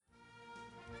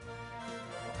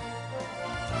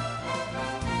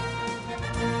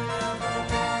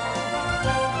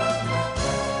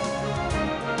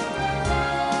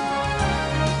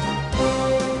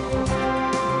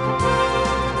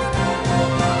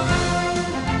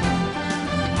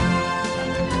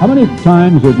How many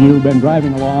times have you been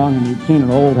driving along and you've seen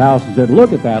an old house and said,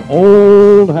 look at that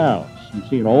old house? You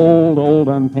see an old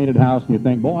unpainted house and you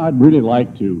think, boy, I'd really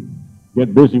like to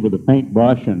get busy with a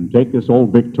paintbrush and take this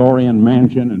old Victorian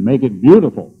mansion and make it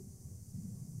beautiful.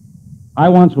 I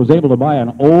once was able to buy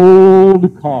an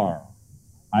old car.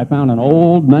 I found an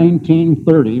old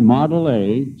 1930 Model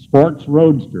A sports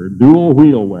roadster, dual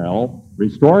wheel well,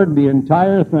 restored the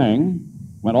entire thing,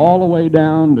 went all the way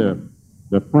down to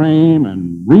the frame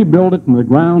and rebuilt it from the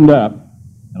ground up.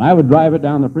 And I would drive it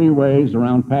down the freeways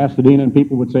around Pasadena and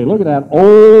people would say, look at that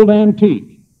old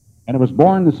antique. And it was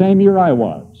born the same year I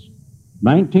was,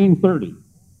 1930.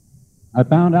 I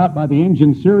found out by the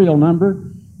engine serial number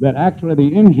that actually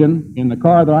the engine in the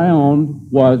car that I owned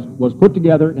was put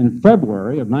together in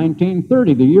February of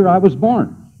 1930, the year I was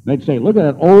born. They'd say, look at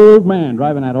that old man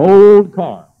driving that old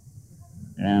car.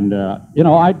 And,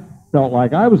 I felt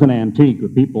like I was an antique.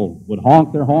 People would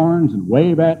honk their horns and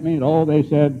wave at me, and they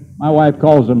said, my wife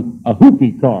calls them a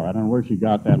hoopy car. I don't know where she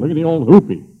got that. Look at the old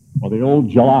hoopy, or the old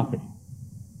jalopy.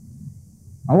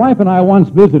 My wife and I once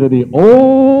visited the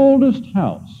oldest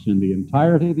house in the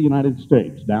entirety of the United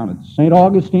States, down at St.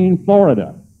 Augustine,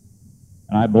 Florida.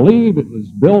 And I believe it was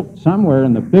built somewhere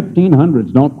in the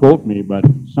 1500s, don't quote me, but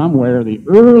somewhere the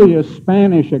earliest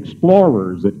Spanish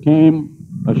explorers that came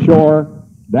ashore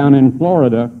down in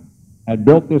Florida had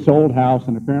built this old house,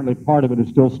 and apparently part of it is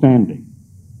still standing.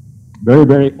 Very,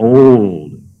 very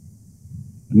old.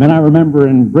 And then I remember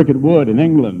in Bricket Wood in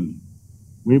England,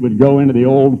 we would go into the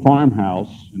old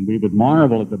farmhouse, and we would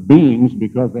marvel at the beams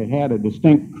because they had a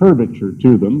distinct curvature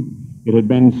to them. It had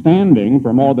been standing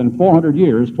for more than 400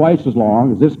 years, twice as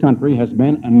long as this country has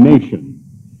been a nation.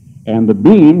 And the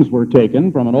beams were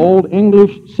taken from an old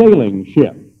English sailing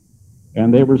ship,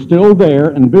 and they were still there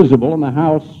and visible, and the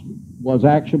house was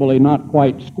actually not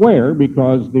quite square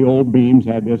because the old beams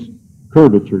had this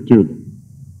curvature to them.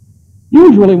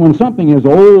 Usually when something is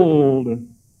old,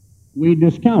 we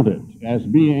discount it as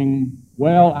being,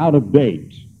 well, out of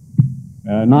date,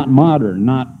 not modern,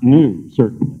 not new,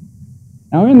 certainly.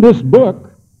 Now, in this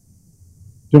book,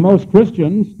 to most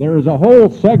Christians, there is a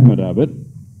whole segment of it,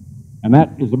 and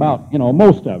that is about,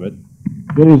 most of it,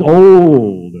 that is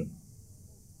old.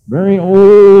 Very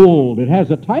old. It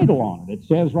has a title on it. It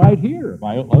says right here, if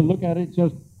I look at it, it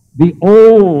says, the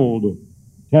Old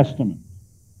Testament.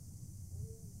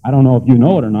 I don't know if you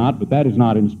know it or not, but that is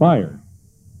not inspired.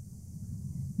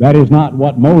 That is not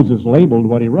what Moses labeled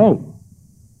what he wrote.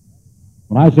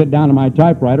 When I sit down to my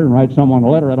typewriter and write someone a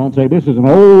letter, I don't say, this is an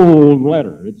old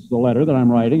letter. It's the letter that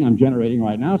I'm generating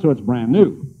right now, so it's brand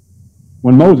new.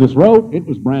 When Moses wrote, it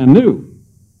was brand new.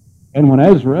 And when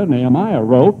Ezra and Nehemiah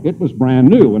wrote, it was brand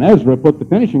new. When Ezra put the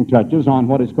finishing touches on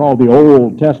what is called the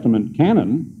Old Testament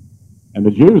canon, and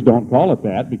the Jews don't call it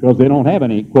that because they don't have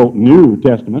any, quote, New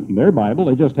Testament in their Bible.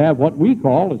 They just have what we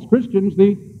call, as Christians,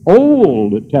 the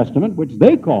Old Testament, which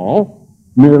they call,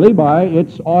 merely by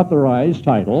its authorized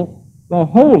title, the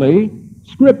Holy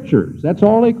Scriptures. That's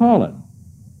all they call it.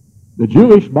 The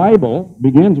Jewish Bible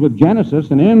begins with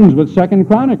Genesis and ends with 2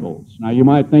 Chronicles. Now, you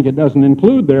might think it doesn't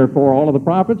include, therefore, all of the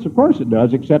prophets. Of course it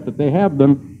does, except that they have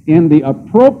them in the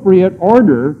appropriate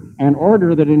order, an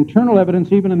order that internal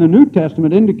evidence, even in the New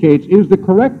Testament, indicates is the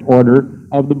correct order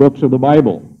of the books of the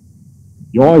Bible.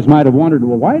 You always might have wondered,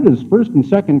 well, why does 1st and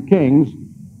 2nd Kings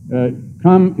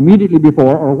come immediately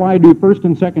before, or why do 1st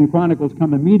and 2nd Chronicles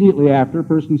come immediately after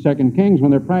 1st and 2nd Kings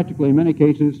when they're practically, in many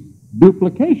cases,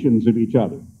 duplications of each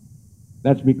other?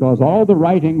 That's because all the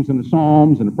writings and the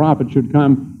Psalms and the prophets should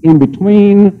come in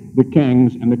between the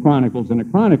Kings and the Chronicles, and the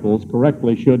Chronicles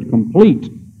correctly should complete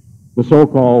the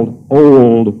so-called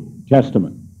Old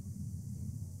Testament.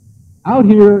 Out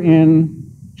here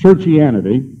in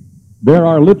churchianity, there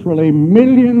are literally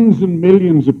millions and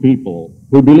millions of people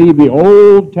who believe the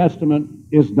Old Testament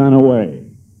is done away.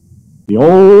 The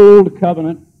Old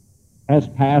Covenant has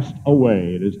passed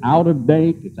away. It is out of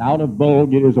date, it's out of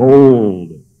vogue, it is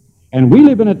old. And we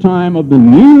live in a time of the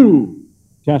New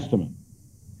Testament.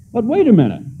 But wait a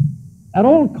minute. That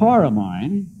old car of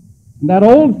mine, that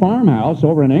old farmhouse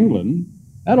over in England,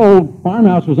 that old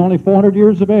farmhouse was only 400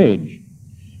 years of age.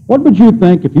 What would you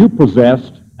think if you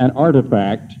possessed an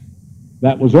artifact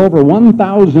that was over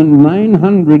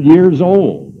 1,900 years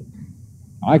old?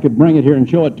 I could bring it here and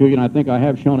show it to you, and I think I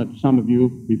have shown it to some of you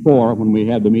before when we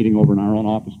had the meeting over in our own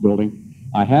office building.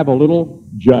 I have a little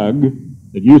jug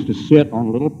that used to sit on a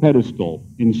little pedestal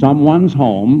in someone's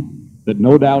home that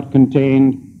no doubt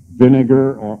contained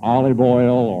vinegar or olive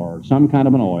oil or some kind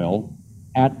of an oil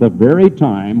at the very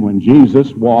time when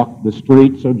Jesus walked the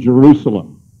streets of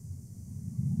Jerusalem.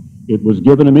 It was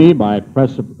given to me by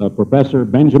Professor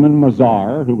Benjamin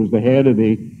Mazar, who was the head of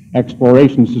the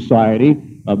Exploration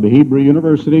Society of the Hebrew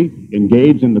University,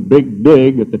 engaged in the big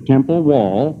dig at the Temple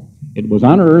Wall. It was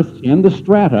unearthed in the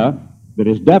strata that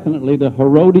is definitely the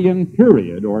Herodian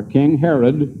period, or King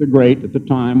Herod the Great at the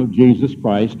time of Jesus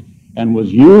Christ, and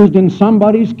was used in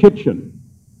somebody's kitchen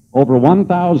over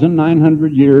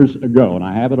 1,900 years ago. And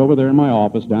I have it over there in my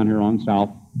office down here on South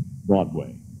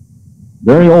Broadway.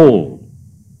 Very old.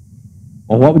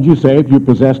 Well, what would you say if you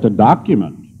possessed a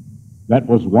document that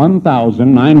was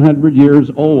 1,900 years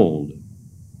old?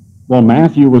 Well,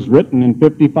 Matthew was written in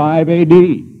 55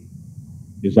 A.D.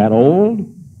 Is that old?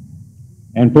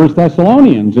 And 1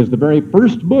 Thessalonians is the very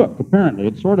first book, apparently.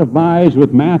 It sort of vies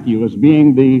with Matthew as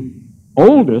being the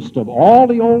oldest of all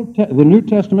the New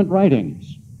Testament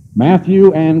writings.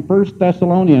 Matthew and 1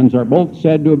 Thessalonians are both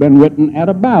said to have been written at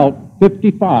about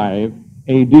 55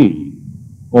 A.D.,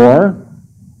 or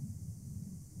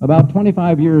about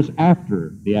 25 years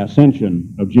after the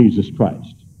ascension of Jesus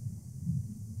Christ.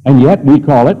 And yet we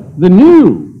call it the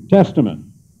New Testament.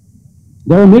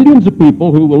 There are millions of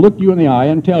people who will look you in the eye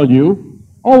and tell you,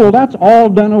 oh, well, that's all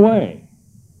done away.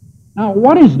 Now,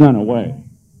 what is done away?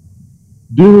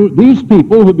 Do these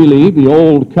people who believe the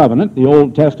Old Covenant, the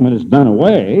Old Testament is done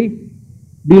away,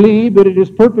 believe that it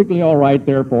is perfectly all right,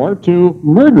 therefore, to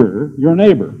murder your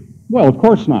neighbor? Well, of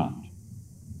course not.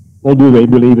 Well, do they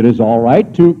believe it is all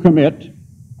right to commit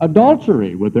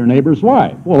adultery with their neighbor's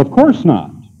wife? Well, of course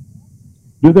not.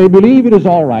 Do they believe it is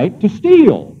all right to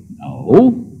steal?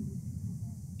 No.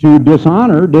 To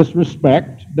dishonor,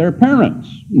 disrespect their parents?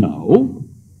 No.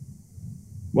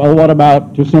 Well, what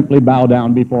about to simply bow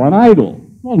down before an idol?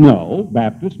 Well, no.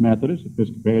 Baptists, Methodists,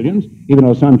 Episcopalians, even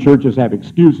though some churches have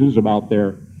excuses about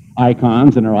their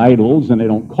icons and their idols, and they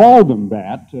don't call them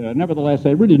that, nevertheless,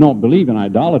 they really don't believe in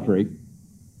idolatry.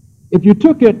 If you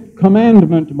took it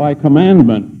commandment by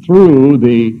commandment through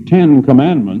the 10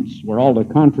 Commandments, where all the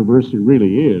controversy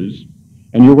really is,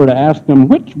 and you were to ask them,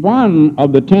 which one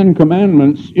of the 10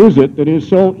 Commandments is it that is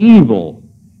so evil,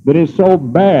 that is so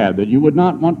bad, that you would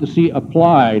not want to see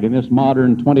applied in this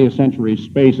modern 20th century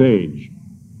space age?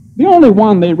 The only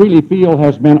one they really feel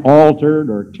has been altered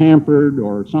or tampered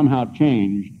or somehow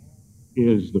changed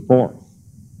is the fourth,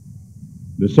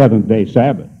 the seventh-day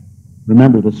Sabbath.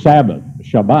 Remember the Sabbath, the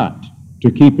Shabbat,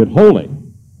 to keep it holy.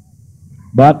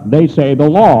 But they say the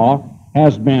law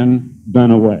has been done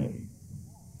away.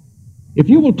 If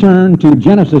you will turn to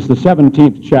Genesis, the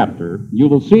 17th chapter, you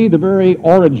will see the very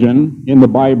origin in the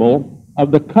Bible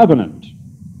of the covenant.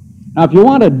 Now, if you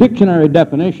want a dictionary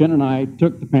definition, and I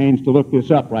took the pains to look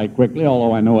this up right quickly,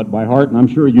 although I know it by heart, and I'm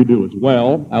sure you do as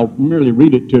well, I'll merely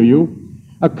read it to you.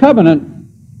 A covenant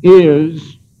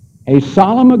is a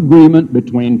solemn agreement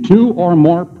between two or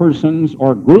more persons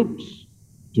or groups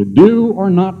to do or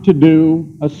not to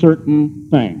do a certain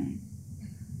thing.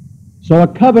 So a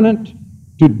covenant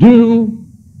to do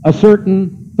a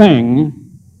certain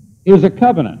thing is a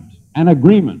covenant, an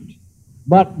agreement.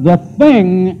 But the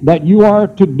thing that you are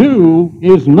to do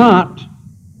is not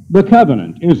the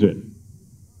covenant, is it?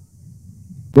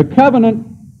 The covenant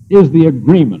is the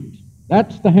agreement.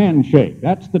 That's the handshake.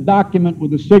 That's the document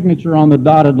with the signature on the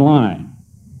dotted line.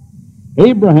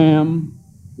 Abraham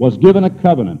was given a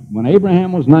covenant. When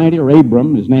Abraham was 90, or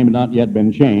Abram, his name had not yet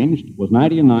been changed, was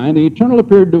 90 and 9, the Eternal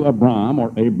appeared to Abram, or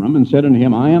Abram, and said unto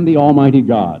him, I am the Almighty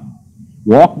God.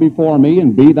 Walk before me,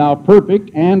 and be thou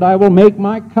perfect, and I will make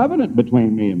my covenant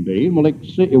between me and thee,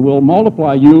 and will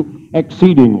multiply you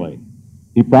exceedingly.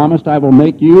 He promised, I will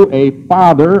make you a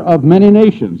father of many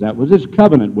nations. That was his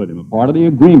covenant with him, a part of the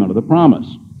agreement, of the promise.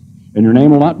 And your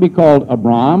name will not be called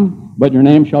Abram, but your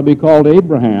name shall be called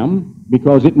Abraham,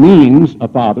 because it means a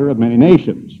father of many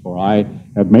nations. For I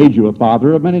have made you a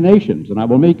father of many nations, and I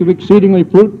will make you exceedingly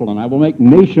fruitful, and I will make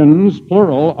nations,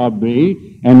 plural, of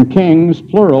thee, and kings,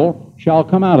 plural, shall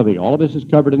come out of thee. All of this is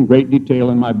covered in great detail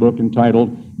in my book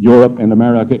entitled Europe and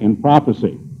America in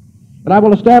Prophecy. But I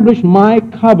will establish my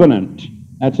covenant.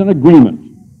 That's an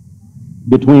agreement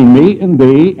between me and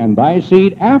thee and thy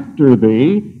seed after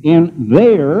thee in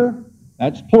their,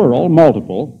 that's plural,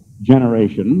 multiple,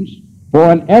 generations, for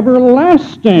an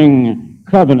everlasting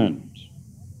covenant.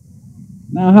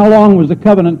 Now, how long was the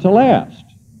covenant to last?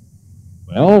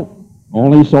 Well,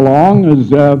 only so long as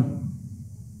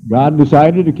God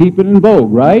decided to keep it in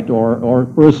vogue, right?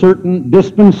 Or for a certain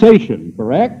dispensation,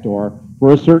 correct? Or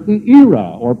for a certain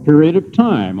era or period of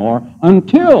time, or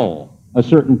until a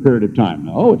certain period of time.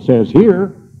 No, it says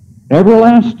here,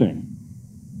 everlasting.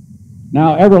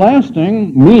 Now,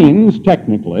 everlasting means,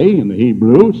 technically, in the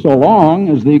Hebrew, so long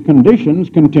as the conditions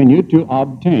continue to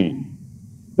obtain.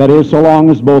 That is, so long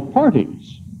as both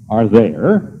parties are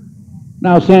there.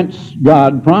 Now, since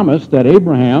God promised that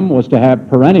Abraham was to have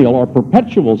perennial or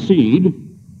perpetual seed,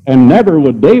 and never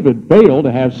would David fail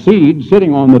to have seed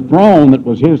sitting on the throne that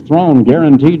was his throne,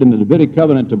 guaranteed in the Davidic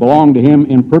covenant to belong to him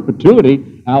in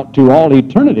perpetuity out to all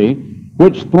eternity,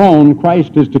 which throne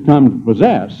Christ is to come to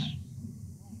possess.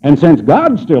 And since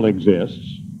God still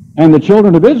exists, and the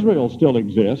children of Israel still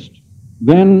exist,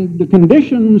 then the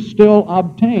conditions still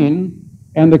obtain,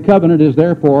 and the covenant is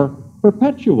therefore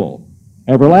perpetual,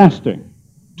 everlasting.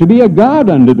 To be a God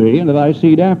unto thee, and to thy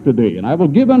seed after thee. And I will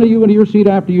give unto you and to your seed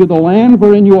after you the land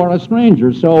wherein you are a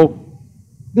stranger. So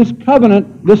this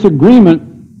covenant, this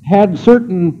agreement, had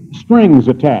certain strings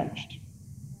attached.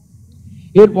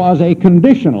 It was a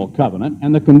conditional covenant,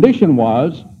 and the condition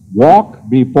was, walk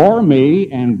before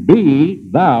me and be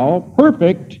thou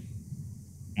perfect,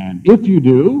 and if you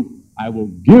do, I will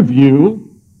give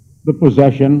you the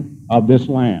possession of this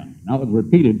land. Now it was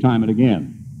repeated time and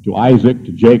again to Isaac,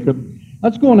 to Jacob.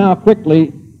 Let's go now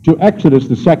quickly to Exodus,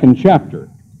 the 2nd chapter.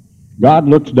 God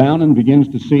looks down and begins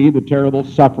to see the terrible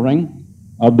suffering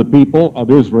of the people of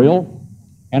Israel.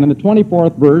 And in the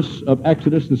 24th verse of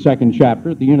Exodus, the 2nd chapter,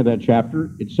 at the end of that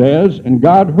chapter, it says, "And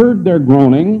God heard their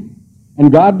groaning,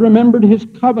 and God remembered his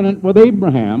covenant with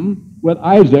Abraham, with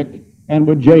Isaac, and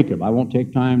with Jacob." I won't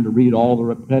take time to read all the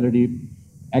repetitive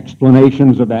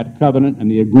explanations of that covenant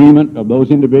and the agreement of those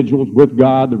individuals with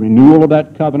God, the renewal of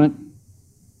that covenant.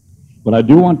 But I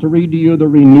do want to read to you the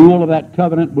renewal of that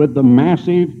covenant with the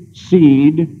massive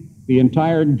seed, the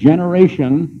entire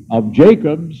generation of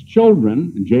Jacob's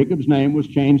children, and Jacob's name was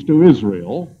changed to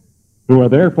Israel, who are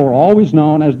therefore always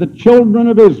known as the children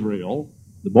of Israel,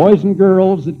 the boys and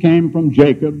girls that came from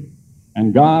Jacob,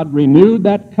 and God renewed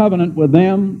that covenant with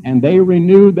them, and they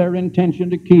renewed their intention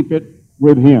to keep it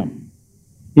with him.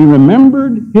 He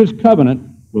remembered his covenant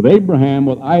with Abraham,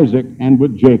 with Isaac, and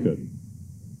with Jacob.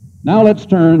 Now let's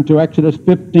turn to Exodus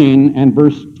 15 and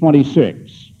verse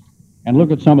 26 and look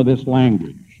at some of this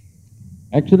language.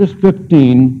 Exodus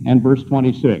 15 and verse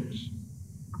 26.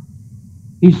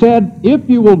 He said, "If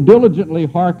you will diligently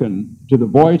hearken to the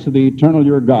voice of the eternal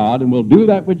your God, and will do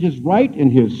that which is right in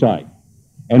his sight,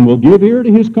 and will give ear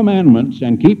to his commandments,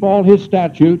 and keep all his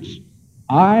statutes,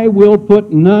 I will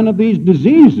put none of these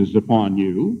diseases upon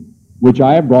you, which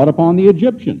I have brought upon the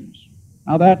Egyptians."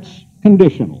 Now that's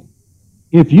conditional.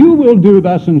 If you will do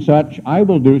thus and such, I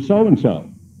will do so and so.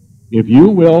 If you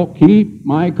will keep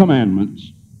my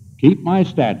commandments, keep my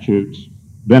statutes,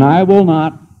 then I will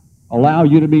not allow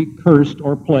you to be cursed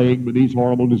or plagued with these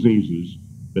horrible diseases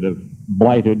that have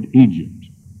blighted Egypt.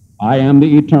 I am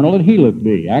the eternal that healeth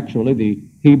thee. Actually, the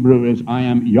Hebrew is, I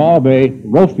am Yahweh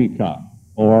Rophika,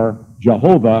 or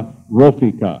Jehovah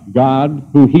Rophika, God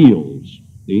who heals,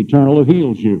 the eternal who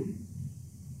heals you.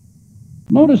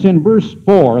 Notice in verse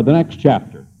 4 of the next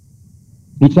chapter,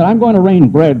 he said, "I'm going to rain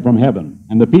bread from heaven,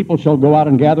 and the people shall go out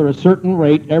and gather a certain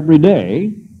rate every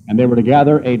day," and they were to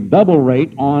gather a double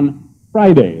rate on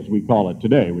Friday, as we call it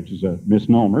today, which is a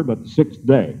misnomer, but the 6th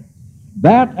day.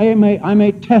 "That I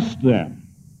may test them,"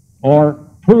 or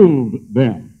prove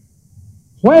them,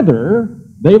 "whether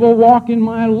they will walk in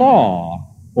my law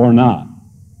or not."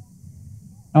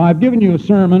 Now, I've given you a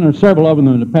sermon, or several of them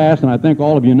in the past, and I think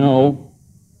all of you know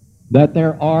that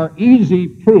there are easy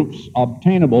proofs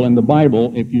obtainable in the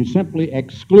Bible if you simply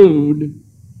exclude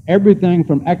everything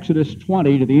from Exodus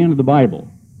 20 to the end of the Bible,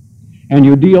 and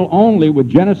you deal only with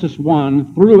Genesis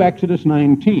 1 through Exodus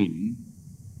 19,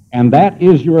 and that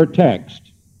is your text.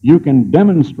 You can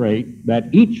demonstrate that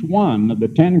each one of the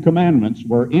 10 commandments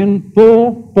were in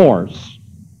full force,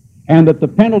 and that the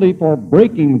penalty for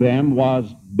breaking them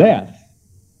was death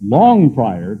long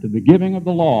prior to the giving of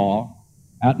the law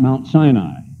at Mount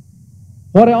Sinai.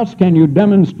 What else can you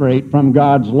demonstrate from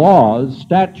God's laws,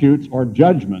 statutes, or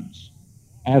judgments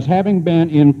as having been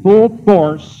in full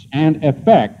force and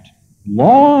effect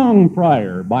long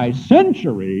prior, by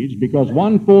centuries, because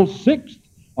 1/6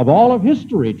 of all of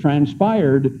history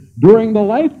transpired during the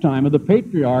lifetime of the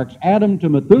patriarchs, Adam to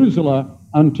Methuselah,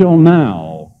 until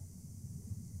now,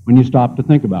 when you stop to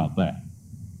think about that?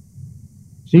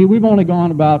 See, we've only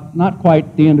gone about not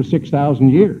quite the end of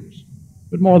 6,000 years.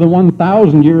 But more than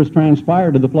 1,000 years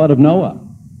transpired to the flood of Noah,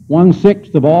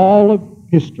 1/6 of all of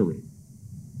history.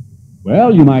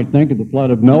 Well, you might think of the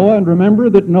flood of Noah, and remember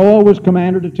that Noah was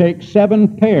commanded to take 7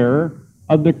 pair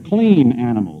of the clean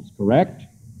animals, correct?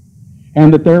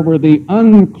 And that there were the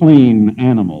unclean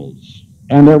animals,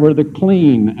 and there were the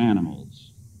clean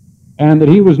animals. And that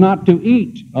he was not to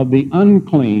eat of the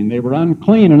unclean. They were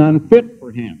unclean and unfit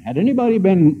for him. Had anybody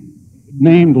been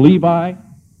named Levi?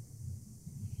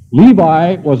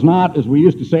 Levi was not, as we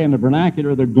used to say in the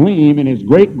vernacular, the gleam in his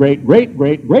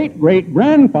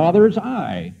great-great-great-great-great-great-grandfather's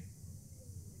eye.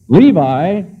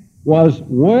 Levi was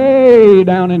way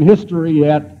down in history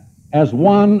yet as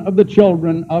one of the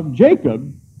children of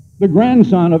Jacob, the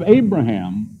grandson of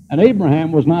Abraham, and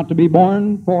Abraham was not to be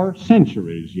born for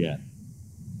centuries yet.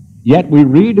 Yet we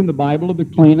read in the Bible of the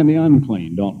clean and the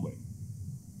unclean, don't we?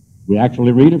 We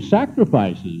actually read of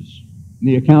sacrifices in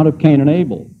the account of Cain and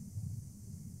Abel,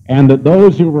 and that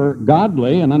those who were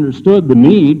godly and understood the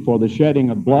need for the shedding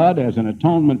of blood as an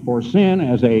atonement for sin,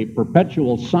 as a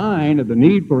perpetual sign of the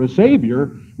need for a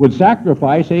Savior, would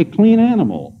sacrifice a clean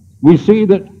animal. We see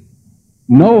that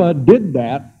Noah did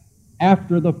that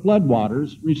after the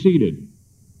floodwaters receded.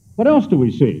 What else do we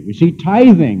see? We see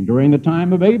tithing during the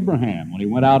time of Abraham, when he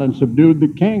went out and subdued the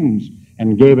kings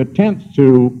and gave a tenth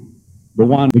to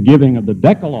the giving of the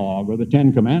Decalogue, or the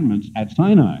Ten Commandments, at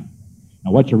Sinai.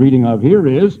 Now, what you're reading of here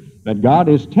is that God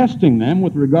is testing them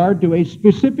with regard to a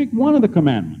specific one of the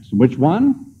commandments. Which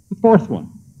one? The fourth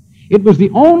one. It was the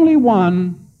only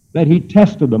one that he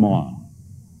tested them on.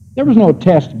 There was no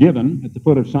test given at the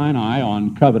foot of Sinai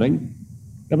on coveting.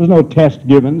 There was no test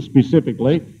given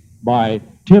specifically by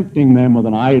tempting them with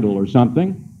an idol or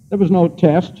something. There was no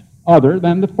test other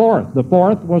than the fourth. The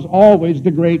fourth was always the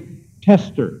great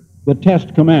tester, the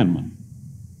test commandment.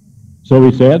 So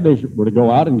he said they were to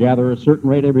go out and gather a certain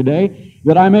rate every day,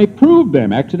 that I may prove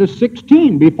them, Exodus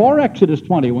 16, before Exodus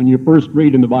 20, when you first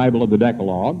read in the Bible of the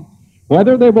Decalogue,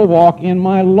 whether they will walk in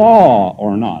my law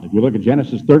or not. If you look at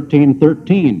Genesis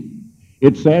 13:13,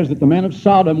 it says that the men of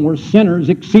Sodom were sinners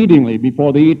exceedingly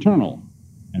before the Eternal.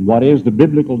 And what is the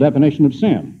biblical definition of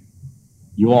sin?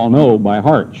 You all know by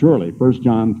heart, surely, 1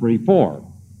 John 3:4.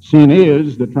 Sin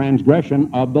is the transgression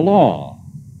of the law.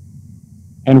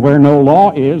 And where no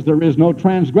law is, there is no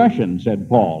transgression, said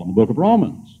Paul in the book of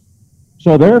Romans.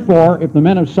 So therefore, if the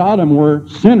men of Sodom were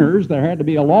sinners, there had to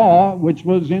be a law which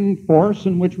was in force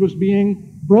and which was being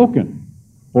broken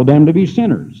for them to be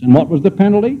sinners. And what was the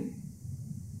penalty?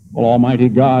 Well, Almighty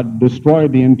God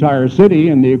destroyed the entire city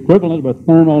in the equivalent of a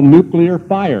thermonuclear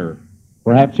fire.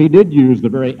 Perhaps he did use the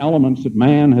very elements that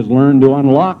man has learned to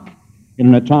unlock in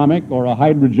an atomic or a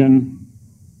hydrogen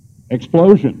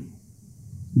explosion,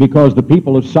 because the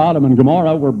people of Sodom and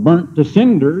Gomorrah were burnt to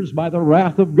cinders by the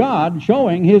wrath of God,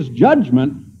 showing his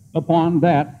judgment upon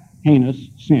that heinous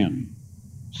sin.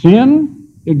 Sin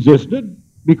existed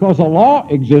because a law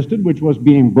existed which was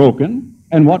being broken,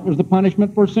 and what was the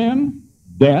punishment for sin?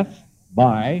 Death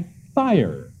by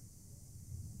fire.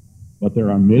 But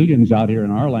there are millions out here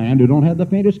in our land who don't have the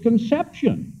faintest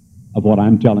conception of what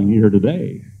I'm telling you here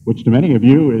today, which to many of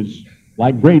you is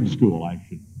like grade school, I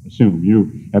should assume.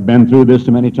 You have been through this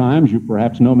so many times, you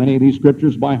perhaps know many of these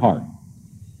scriptures by heart.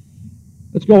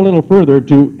 Let's go a little further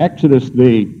to Exodus,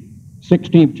 the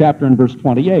 16th chapter and verse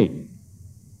 28.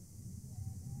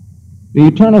 The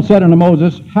Eternal said unto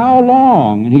Moses, how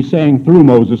long, and he's saying through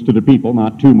Moses to the people,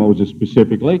 not to Moses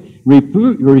specifically,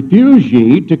 refuse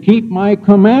ye to keep my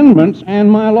commandments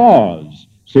and my laws?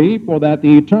 See, for that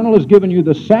the Eternal has given you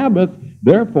the Sabbath,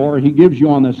 therefore he gives you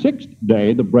on the sixth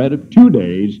day the bread of 2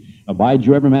 days. Abide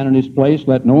you every man in his place,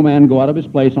 let no man go out of his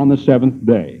place on the seventh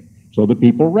day. So the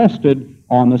people rested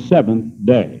on the seventh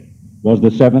day. Was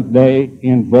the seventh day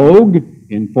in vogue,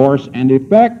 in force and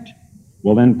effect?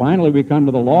 Well, then finally we come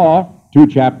to the law, 2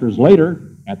 chapters later,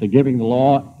 at the giving the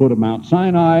law at the foot of Mount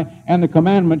Sinai, and the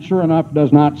commandment, sure enough,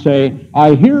 does not say,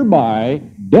 I hereby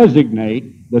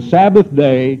designate the Sabbath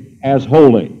day as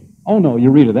holy. Oh no,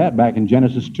 you read of that back in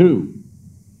Genesis 2.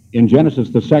 In Genesis,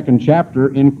 the 2nd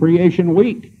chapter, in creation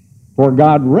week. For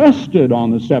God rested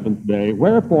on the seventh day,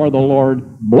 wherefore the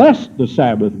Lord blessed the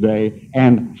Sabbath day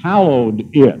and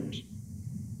hallowed it.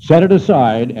 Set it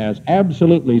aside as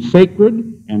absolutely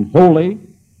sacred and holy,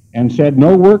 and said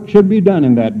no work should be done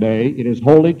in that day. It is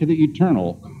holy to the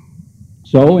Eternal.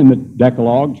 So in the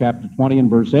Decalogue, chapter 20 and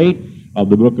verse 8 of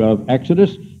the book of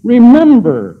Exodus,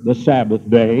 remember the Sabbath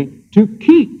day to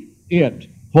keep it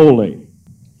holy.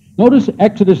 Notice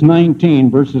Exodus 19,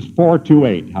 verses 4 to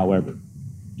 8, however,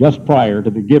 just prior to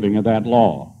the giving of that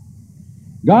law.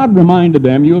 God reminded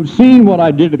them, you have seen what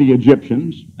I did to the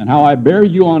Egyptians, and how I bear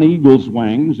you on eagle's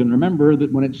wings. And remember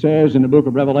that when it says in the book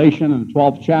of Revelation, in the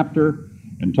 12th chapter,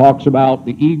 and talks about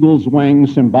the eagle's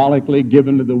wings symbolically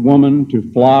given to the woman to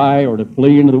fly or to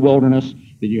flee into the wilderness,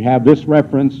 that you have this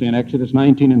reference in Exodus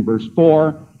 19 and verse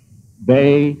 4,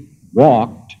 they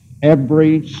walked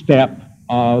every step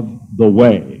of the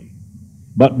way.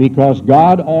 But because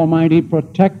God Almighty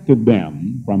protected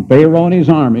them from Pharaoh and his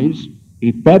armies,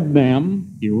 he fed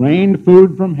them, he rained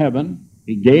food from heaven,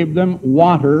 he gave them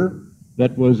water,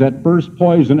 that was at first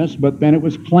poisonous, but then it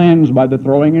was cleansed by the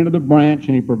throwing into the branch,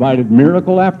 and he provided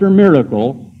miracle after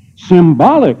miracle.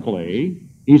 Symbolically,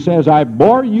 he says, I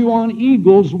bore you on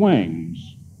eagle's wings.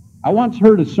 I once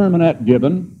heard a sermonette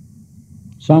given.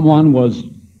 Someone was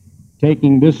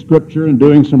taking this scripture and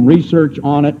doing some research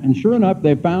on it, and sure enough,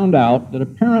 they found out that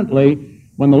apparently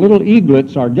when the little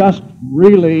eaglets are just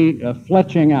really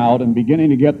fletching out and beginning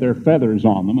to get their feathers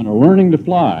on them and are learning to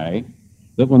fly,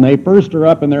 that when they first are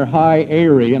up in their high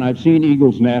eyrie, and I've seen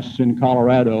eagles' nests in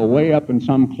Colorado way up in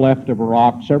some cleft of a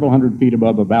rock several hundred feet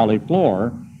above a valley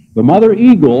floor, the mother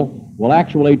eagle will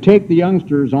actually take the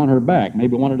youngsters on her back,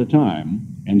 maybe one at a time,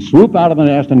 and swoop out of the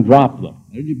nest and drop them.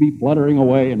 They'd be fluttering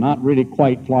away and not really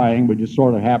quite flying, but just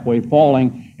sort of halfway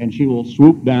falling, and she will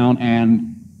swoop down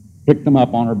and pick them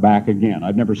up on her back again.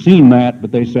 I've never seen that,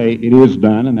 but they say it is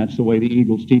done, and that's the way the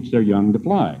eagles teach their young to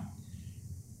fly.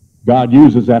 God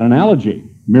uses that analogy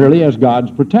merely as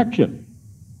God's protection.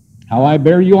 How I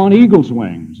bear you on eagle's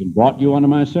wings and brought you unto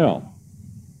myself.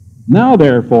 Now,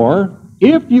 therefore,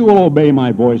 if you will obey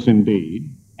my voice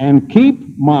indeed, and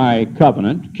keep my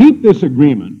covenant, keep this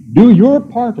agreement, do your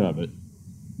part of it,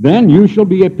 then you shall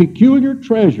be a peculiar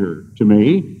treasure to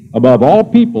me above all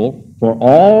people, for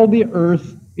all the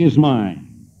earth is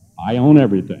mine. I own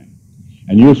everything.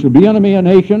 And you shall be unto me a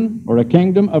nation, or a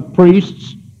kingdom of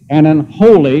priests, and an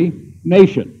holy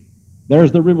nation.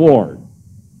 There's the reward.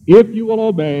 If you will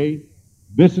obey,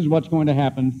 this is what's going to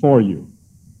happen for you.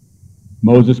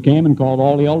 Moses came and called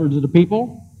all the elders of the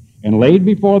people, and laid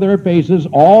before their faces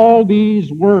all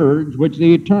these words which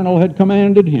the Eternal had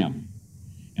commanded him.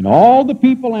 And all the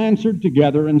people answered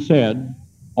together and said,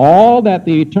 all that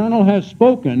the Eternal has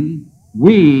spoken,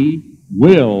 we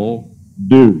will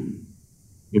do.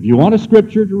 If you want a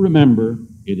scripture to remember,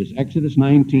 it is Exodus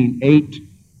 19:8.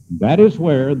 That is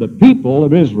where the people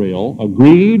of Israel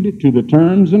agreed to the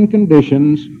terms and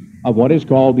conditions of what is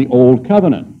called the Old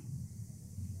Covenant.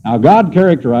 Now, God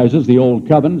characterizes the Old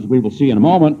Covenant, as we will see in a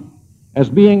moment, as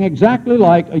being exactly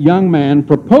like a young man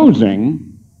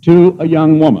proposing to a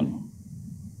young woman.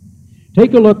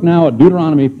 Take a look now at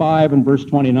Deuteronomy 5 and verse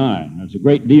 29. There's a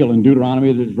great deal in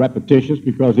Deuteronomy that is repetitious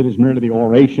because it is merely the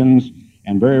orations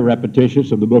and very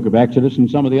repetitious of the book of Exodus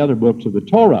and some of the other books of the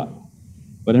Torah.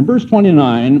 But in verse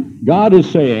 29, God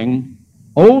is saying,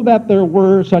 oh, that there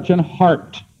were such an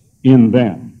heart in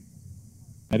them.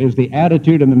 That is the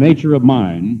attitude and the nature of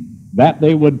mine, that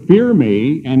they would fear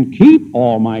me and keep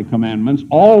all my commandments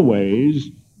always,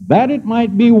 that it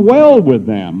might be well with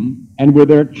them and with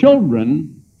their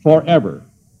children forever.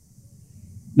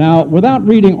 Now, without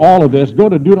reading all of this, go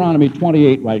to Deuteronomy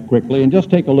 28 right quickly and just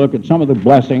take a look at some of the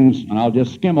blessings, and I'll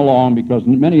just skim along because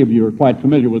many of you are quite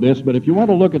familiar with this, but if you want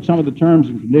to look at some of the terms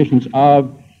and conditions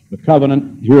of the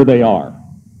covenant, here they are.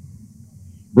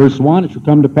 Verse 1, it shall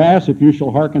come to pass, if you shall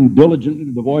hearken diligently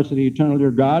to the voice of the Eternal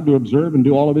your God, to observe and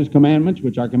do all of his commandments,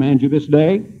 which I command you this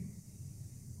day.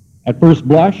 At first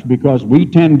blush, because we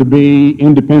tend to be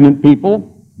independent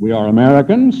people, we are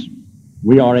Americans,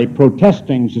 we are a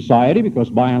protesting society because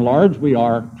by and large we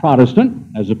are Protestant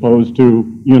as opposed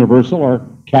to universal or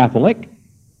Catholic.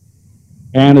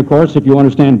 And of course, if you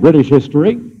understand British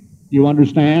history, you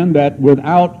understand that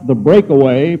without the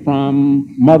breakaway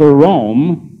from Mother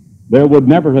Rome, there would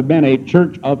never have been a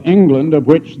Church of England of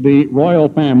which the royal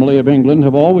family of England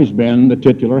have always been the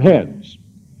titular heads.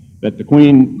 That the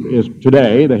Queen is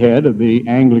today the head of the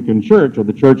Anglican Church or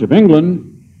the Church of England,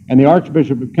 and the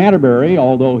Archbishop of Canterbury,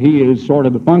 although he is sort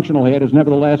of the functional head, is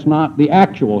nevertheless not the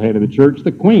actual head of the church.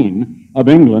 The Queen of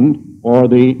England, or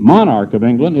the monarch of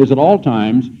England, is at all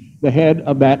times the head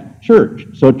of that church.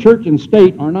 So church and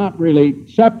state are not really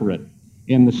separate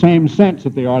in the same sense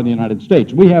that they are in the United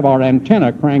States. We have our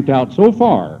antenna cranked out so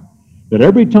far that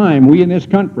every time we in this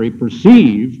country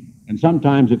perceive, and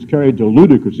sometimes it's carried to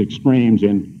ludicrous extremes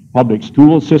in public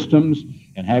school systems,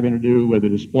 and having to do with the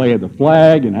display of the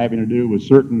flag and having to do with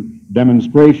certain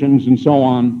demonstrations and so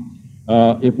on,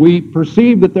 if we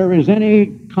perceive that there is any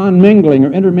commingling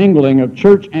or intermingling of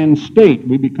church and state,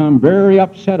 we become very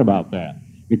upset about that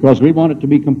because we want it to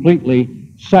be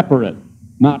completely separate.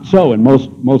 Not so in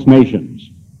most nations.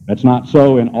 That's not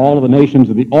so in all of the nations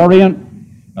of the Orient.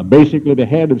 Basically, the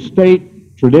head of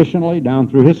state, traditionally, down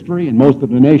through history, in most of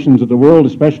the nations of the world,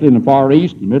 especially in the Far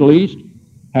East, the Middle East,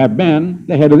 have been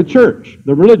the head of the church,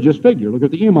 the religious figure. Look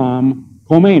at the Imam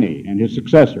Khomeini and his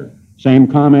successor. Same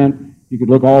comment. You could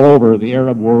look all over the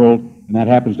Arab world, and that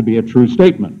happens to be a true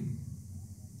statement.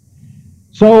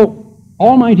 So,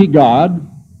 Almighty God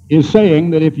is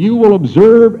saying that if you will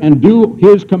observe and do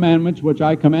his commandments, which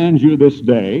I command you this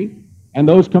day, and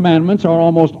those commandments are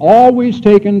almost always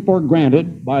taken for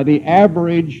granted by the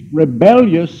average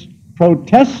rebellious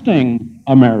protesting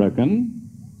American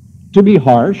to be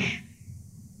harsh,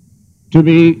 to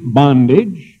be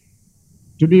bondage,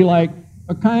 to be like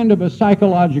a kind of a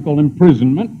psychological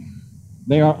imprisonment.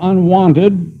 They are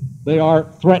unwanted. They are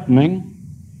threatening.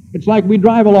 It's like we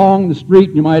drive along the street,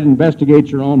 and you might investigate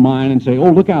your own mind and say,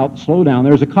 oh, look out, slow down,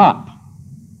 there's a cop.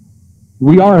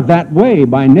 We are that way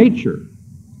by nature.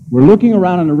 We're looking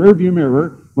around in the rearview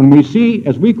mirror. When we see,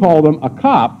 as we call them, a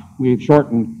cop, we've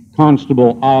shortened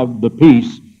constable of the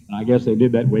peace, and I guess they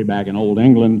did that way back in Old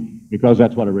England because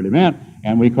that's what it really meant,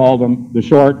 and we call them the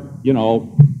short,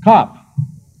 cop.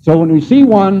 So when we see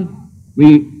one,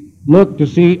 we look to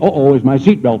see, is my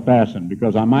seatbelt fastened?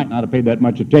 Because I might not have paid that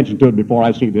much attention to it before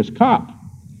I see this cop.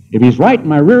 If he's right in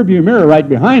my rearview mirror right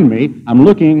behind me, I'm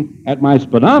looking at my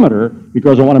speedometer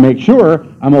because I want to make sure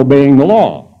I'm obeying the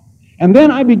law. And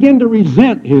then I begin to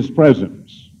resent his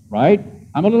presence, right?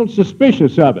 I'm a little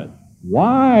suspicious of it.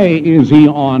 Why is he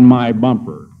on my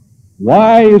bumper?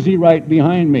 Why is he right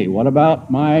behind me? What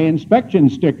about my inspection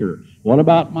sticker? What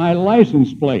about my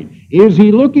license plate? Is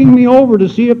he looking me over to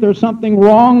see if there's something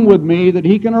wrong with me that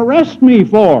he can arrest me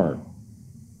for?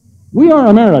 We are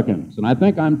Americans, and I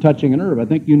think I'm touching a nerve. I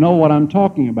think you know what I'm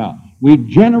talking about. We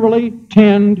generally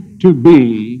tend to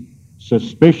be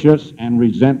suspicious and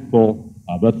resentful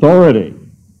of authority.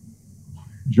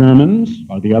 Germans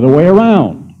are the other way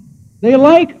around. They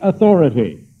like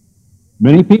authority.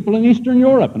 Many people in Eastern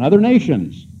Europe and other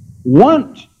nations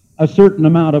want a certain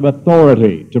amount of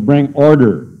authority to bring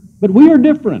order. But we are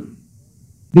different.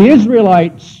 The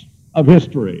Israelites of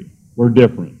history were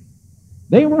different.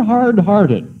 They were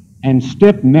hard-hearted and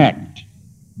stiff-necked.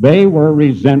 They were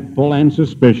resentful and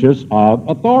suspicious of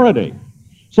authority.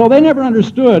 So they never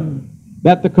understood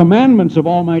that the commandments of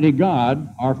Almighty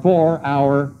God are for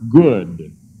our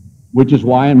good, which is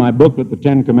why in my booklet, The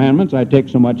Ten Commandments, I take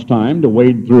so much time to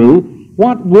wade through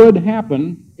what would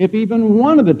happen if even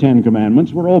one of the Ten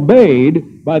Commandments were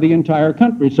obeyed by the entire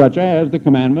country, such as the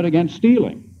commandment against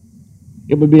stealing.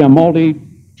 It would be a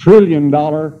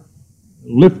multi-trillion-dollar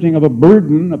lifting of a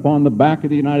burden upon the back of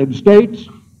the United States,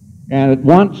 and at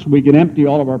once we could empty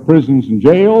all of our prisons and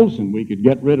jails, and we could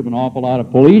get rid of an awful lot of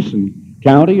police and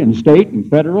county and state and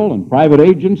federal and private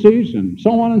agencies and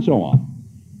so on and so on.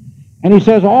 And he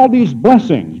says, all these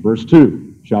blessings, verse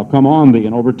 2, shall come on thee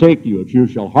and overtake you if you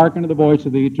shall hearken to the voice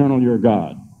of the eternal your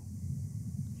God.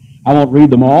 I won't read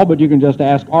them all, but you can just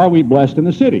ask, are we blessed in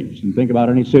the cities? And think about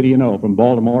any city you know, from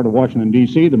Baltimore to Washington,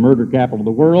 D.C., the murder capital of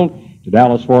the world, to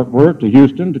Dallas, Fort Worth, to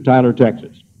Houston, to Tyler,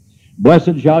 Texas.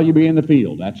 Blessed shall you be in the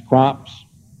field. That's crops.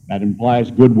 That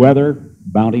implies good weather,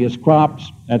 bounteous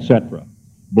crops, etc.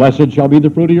 Blessed shall be the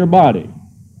fruit of your body.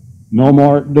 No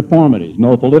more deformities,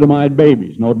 no thalidomide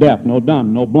babies, no deaf, no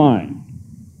dumb, no blind.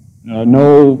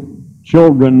 No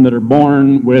children that are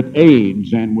born with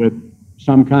AIDS and with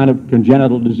some kind of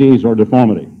congenital disease or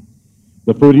deformity.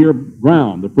 The fruit of your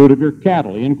ground, the fruit of your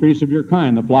cattle, the increase of your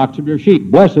kind, the flocks of your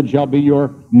sheep. Blessed shall be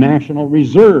your national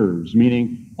reserves,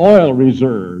 meaning oil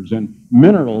reserves and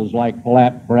minerals like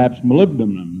perhaps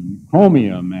molybdenum and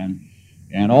chromium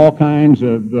and all kinds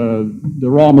of the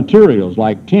raw materials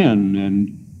like tin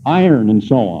and iron and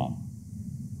so on.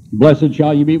 Blessed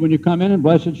shall you be when you come in, and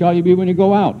blessed shall you be when you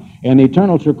go out. And the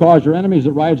Eternal shall cause your enemies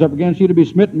that rise up against you to be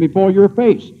smitten before your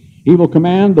face. He will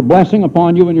command the blessing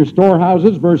upon you in your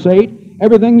storehouses, verse 8.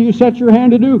 Everything you set your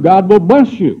hand to do, God will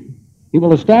bless you. He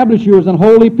will establish you as an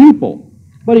holy people.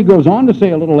 But he goes on to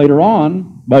say a little later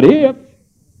on, but if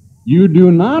you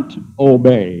do not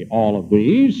obey all of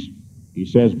these, he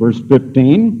says, verse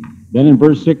 15, then in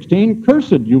verse 16,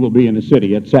 cursed you will be in the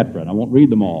city, etc. And I won't read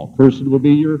them all. Cursed will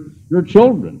be your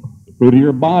children, the fruit of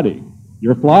your body,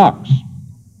 your flocks.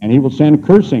 And he will send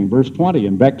cursing, verse 20,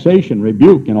 and vexation,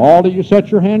 rebuke, and all that you set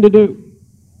your hand to do.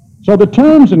 So the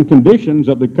terms and conditions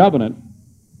of the covenant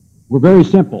were very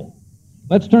simple.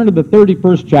 Let's turn to the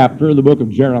 31st chapter of the book of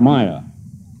Jeremiah.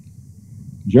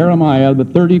 Jeremiah, the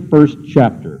 31st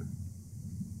chapter.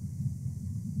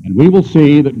 And we will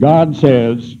see that God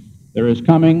says there is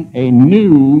coming a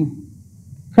new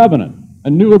covenant, a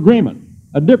new agreement,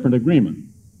 a different agreement.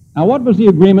 Now, what was the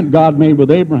agreement God made with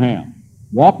Abraham?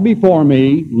 Walk before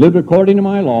me, live according to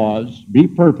my laws, be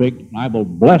perfect, and I will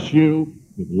bless you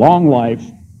with long life,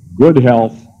 good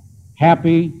health,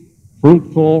 happy,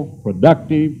 fruitful,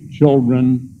 productive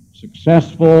children,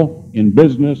 successful in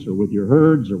business or with your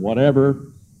herds or whatever,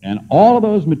 and all of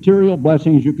those material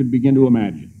blessings you could begin to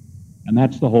imagine. And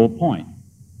that's the whole point.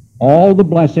 All the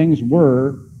blessings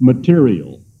were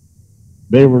material.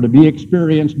 They were to be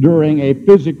experienced during a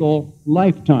physical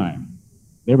lifetime.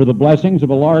 They were the blessings of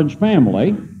a large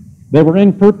family, They were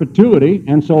in perpetuity,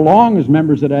 and so long as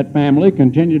members of that family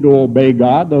continued to obey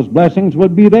God, those blessings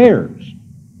would be theirs.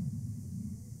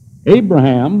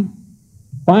 Abraham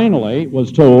finally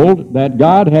was told that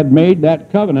God had made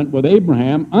that covenant with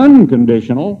Abraham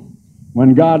unconditional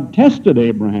when God tested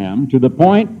Abraham to the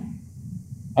point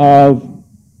of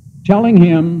telling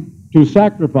him to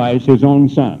sacrifice his own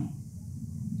son,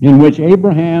 in which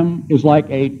Abraham is like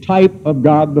a type of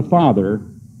God the Father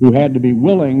who had to be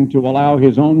willing to allow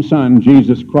his own son,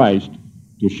 Jesus Christ,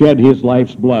 to shed his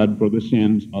life's blood for the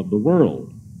sins of the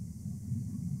world.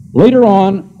 Later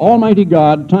on, Almighty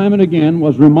God, time and again,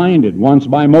 was reminded once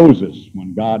by Moses,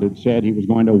 when God had said he was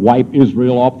going to wipe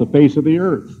Israel off the face of the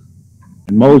earth.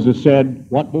 And Moses said,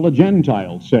 "What will the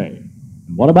Gentiles say?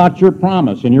 And what about your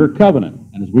promise and your covenant?"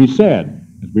 And as we said,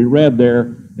 as we read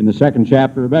there in the 2nd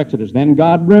chapter of Exodus, then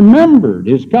God remembered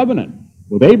his covenant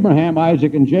with Abraham,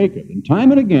 Isaac, and Jacob. And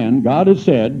time and again, God has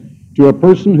said to a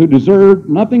person who deserved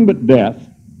nothing but death,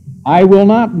 "I will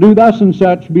not do thus and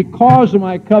such because of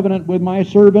my covenant with my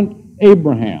servant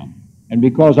Abraham, and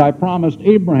because I promised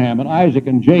Abraham and Isaac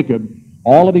and Jacob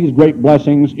all of these great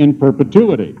blessings in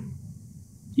perpetuity,"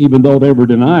 even though they were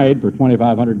denied for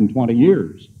 2,520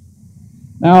 years.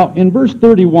 Now, in verse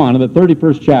 31 of the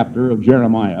 31st chapter of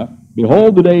Jeremiah,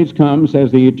 "Behold, the days come,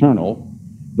 says the Eternal,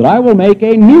 that I will make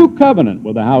a new covenant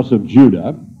with the house of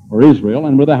Judah," or Israel,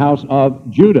 "and with the house of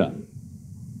Judah."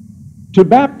 To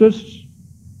Baptists,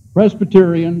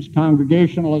 Presbyterians,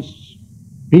 Congregationalists,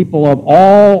 people of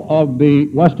all of the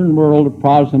Western world of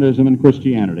Protestantism and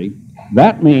Christianity,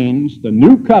 that means the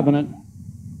new covenant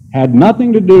had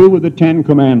nothing to do with the 10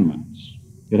 Commandments.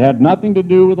 It had nothing to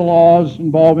do with the laws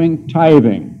involving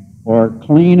tithing or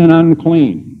clean and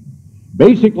unclean.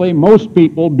 Basically, most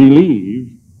people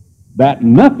believe that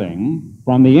nothing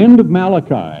from the end of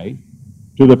Malachi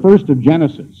to the first of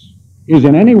Genesis is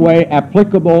in any way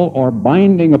applicable or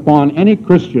binding upon any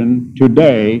Christian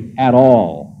today at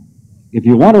all. If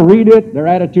you want to read it, their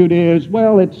attitude is,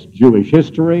 well, it's Jewish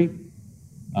history,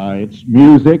 it's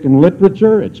music and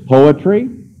literature, it's poetry.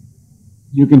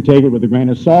 You can take it with a grain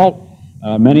of salt.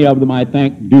 Many of them, I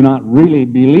think, do not really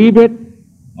believe it.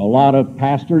 A lot of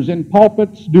pastors in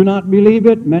pulpits do not believe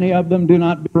it. Many of them do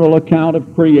not bear an account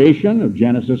of creation, of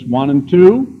Genesis 1 and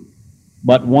 2,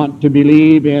 but want to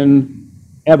believe in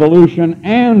evolution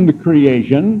and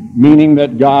creation, meaning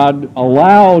that God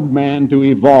allowed man to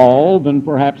evolve, and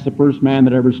perhaps the first man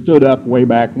that ever stood up way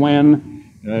back when,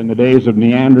 in the days of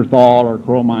Neanderthal or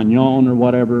Cro-Magnon or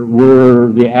whatever,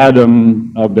 were the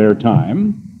Adam of their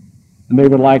time. And they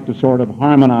would like to sort of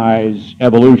harmonize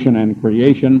evolution and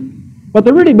creation, but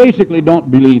they really basically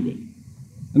don't believe it.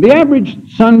 And the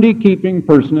average Sunday-keeping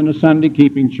person in a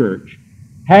Sunday-keeping church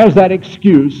has that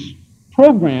excuse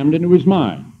programmed into his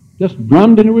mind, just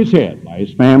drummed into his head by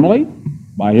his family,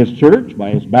 by his church,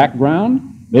 by his background.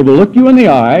 They will look you in the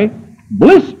eye,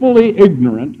 blissfully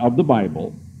ignorant of the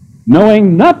Bible,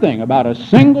 knowing nothing about a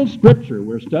single scripture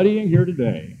we're studying here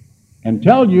today, and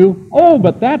tell you, "Oh,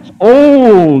 but that's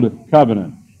old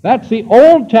covenant. That's the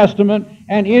Old Testament,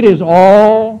 and it is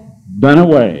all done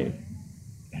away."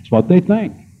 That's what they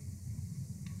think.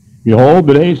 "Behold,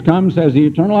 the days come, says the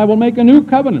Eternal, I will make a new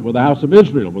covenant with the house of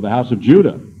Israel, with the house of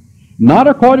Judah, not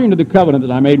according to the covenant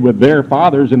that I made with their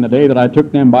fathers in the day that I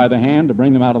took them by the hand to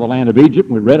bring them out of the land of Egypt."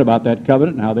 We read about that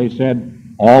covenant and how they said,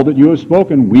 "All that you have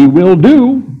spoken we will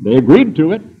do." They agreed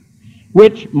to it.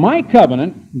 "Which my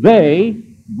covenant they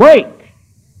break."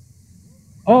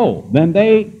 Oh, then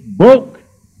they broke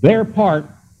their part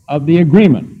of the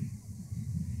agreement.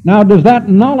 Now, does that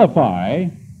nullify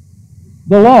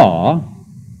the law,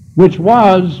 which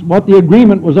was what the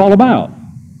agreement was all about?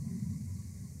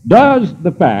 Does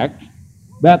the fact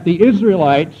that the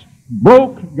Israelites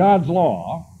broke God's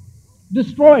law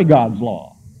destroy God's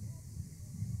law?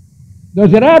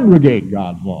 Does it abrogate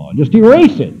God's law, just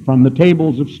erase it from the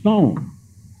tables of stone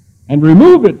and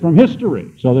remove it from history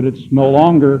so that it's no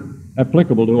longer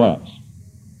applicable to us?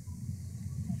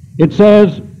 It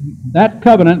says, that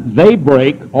covenant they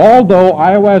break, although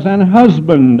I was an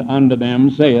husband unto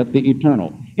them, saith the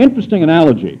Eternal. Interesting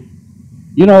analogy.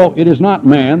 You know, it is not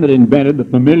man that invented the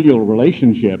familial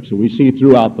relationships that we see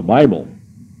throughout the Bible.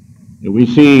 We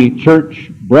see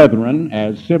church brethren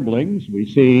as siblings. We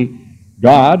see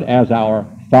God as our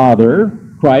Father,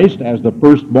 Christ as the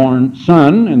firstborn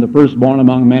Son, and the firstborn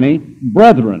among many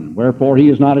brethren. Wherefore he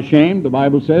is not ashamed, the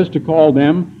Bible says, to call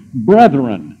them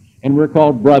brethren. And we're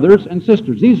called brothers and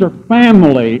sisters. These are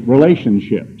family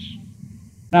relationships.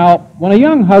 Now, when a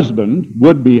young husband,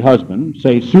 would-be husband,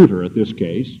 say suitor at this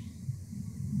case,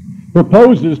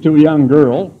 proposes to a young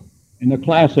girl in the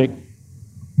classic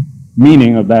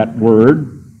meaning of that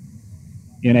word,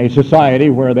 in a society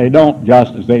where they don't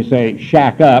just, as they say,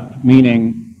 shack up,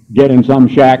 meaning get in some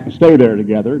shack and stay there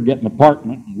together, get an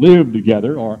apartment and live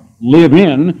together, or live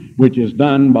in, which is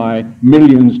done by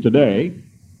millions today.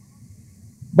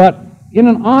 But in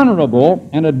an honorable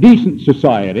and a decent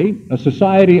society, a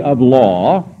society of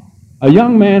law, a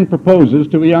young man proposes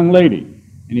to a young lady,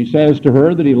 and he says to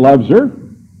her that he loves her,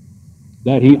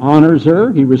 that he honors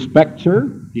her, he respects her,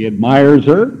 he admires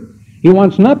her. He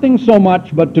wants nothing so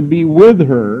much but to be with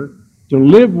her, to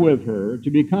live with her, to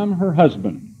become her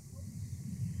husband.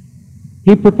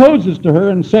 He proposes to her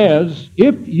and says,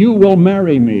 if you will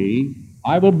marry me,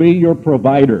 I will be your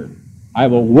provider. I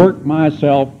will work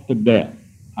myself to death.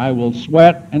 I will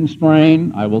sweat and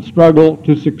strain. I will struggle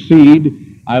to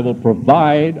succeed. I will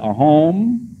provide a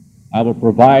home. I will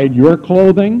provide your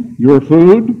clothing, your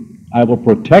food. I will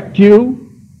protect you.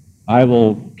 I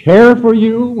will care for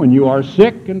you when you are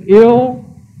sick and ill.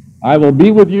 I will be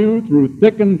with you through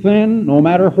thick and thin, no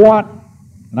matter what.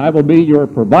 And I will be your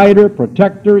provider,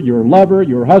 protector, your lover,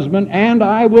 your husband, and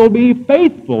I will be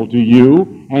faithful to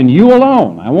you and you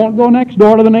alone. I won't go next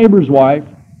door to the neighbor's wife.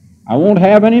 I won't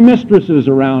have any mistresses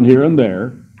around here and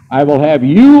there. I will have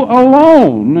you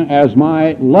alone as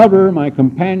my lover, my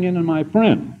companion, and my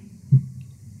friend.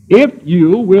 If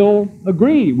you will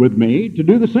agree with me to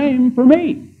do the same for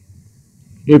me.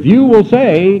 If you will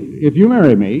say, if you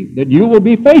marry me, that you will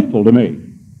be faithful to me.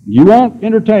 You won't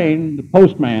entertain the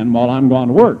postman while I'm gone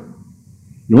to work.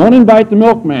 You won't invite the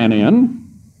milkman in.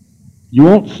 You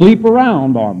won't sleep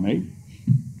around on me.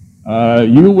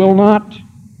 You will not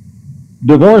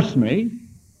divorce me.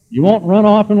 You won't run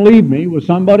off and leave me with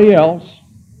somebody else.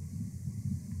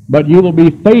 But you will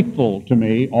be faithful to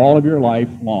me all of your life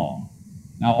long.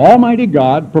 Now, Almighty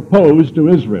God proposed to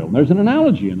Israel. There's an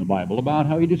analogy in the Bible about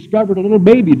how he discovered a little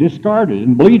baby discarded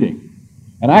and bleeding,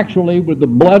 and actually with the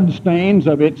blood stains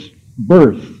of its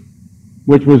birth,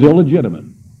 which was illegitimate,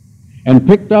 and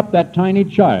picked up that tiny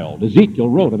child. Ezekiel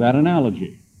wrote of that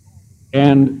analogy,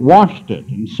 and washed it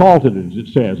and salted it, as it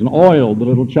says, and oiled the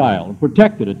little child, and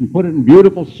protected it, and put it in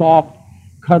beautiful, soft,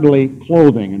 cuddly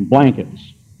clothing and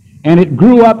blankets. And it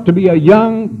grew up to be a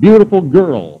young, beautiful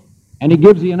girl. And he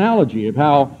gives the analogy of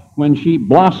how when she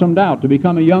blossomed out to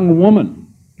become a young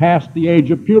woman past the age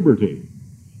of puberty,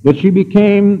 that she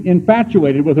became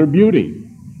infatuated with her beauty.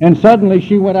 And suddenly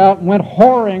she went out and went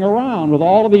whoring around with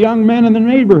all of the young men in the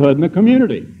neighborhood and the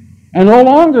community. And no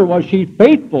longer was she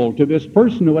faithful to this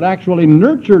person who had actually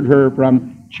nurtured her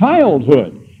from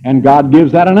childhood. And God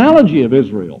gives that analogy of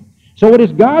Israel. So it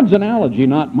is God's analogy,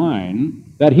 not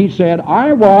mine, that he said,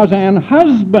 I was an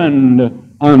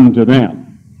husband unto them.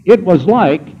 It was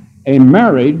like a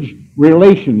marriage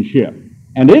relationship.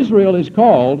 And Israel is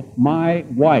called my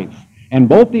wife. And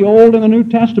both the Old and the New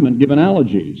Testament give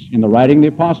analogies. In the writing of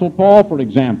the Apostle Paul, for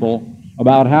example,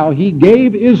 about how he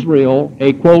gave Israel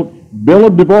a, quote, bill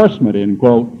of divorcement, end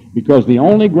quote, because the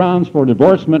only grounds for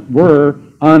divorcement were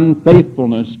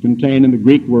unfaithfulness, contained in the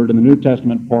Greek word in the New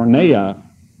Testament, porneia,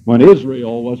 when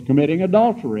Israel was committing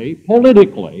adultery,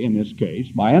 politically in this case,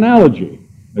 by analogy,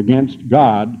 against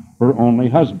God, her only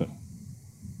husband.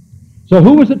 So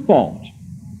who was at fault?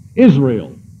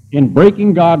 Israel, in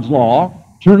breaking God's law,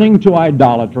 turning to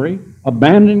idolatry,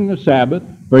 abandoning the Sabbath,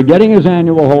 forgetting his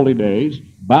annual holy days,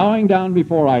 bowing down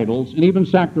before idols, and even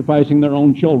sacrificing their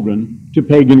own children to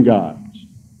pagan gods.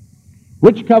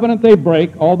 Which covenant they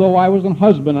break, although I was an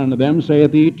husband unto them,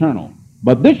 saith the Eternal.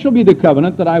 But this shall be the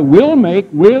covenant that I will make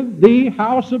with the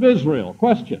house of Israel.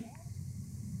 Question.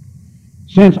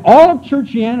 Since all of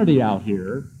churchianity out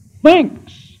here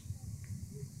thinks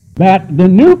that the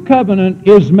new covenant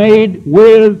is made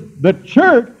with the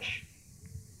church,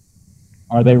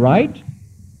 are they right?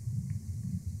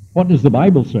 What does the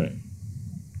Bible say?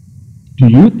 Do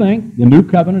you think the new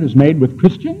covenant is made with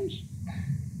Christians?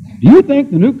 Do you think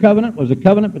the new covenant was a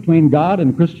covenant between God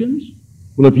and Christians?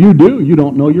 Well, if you do, you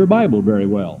don't know your Bible very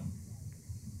well.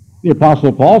 The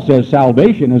Apostle Paul says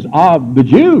salvation is of the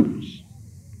Jews.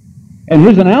 And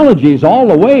his analogy is all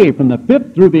the way from the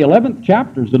 5th through the 11th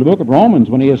chapters of the book of Romans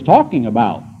when he is talking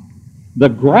about the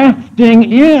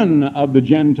grafting in of the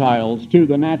Gentiles to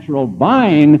the natural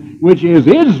vine, which is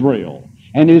Israel.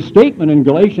 And his statement in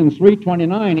Galatians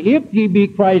 3:29, if ye be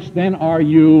Christ, then are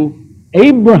you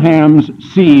Abraham's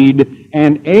seed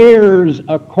and heirs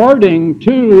according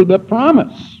to the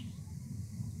promise.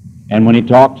 And when he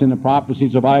talks in the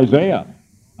prophecies of Isaiah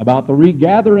about the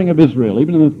regathering of Israel,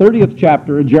 even in the 30th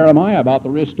chapter of Jeremiah about the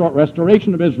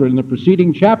restoration of Israel, in the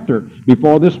preceding chapter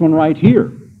before this one right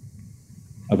here,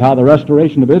 of how the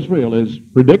restoration of Israel is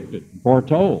predicted,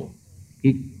 foretold.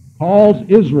 He calls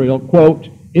Israel, quote,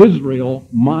 Israel,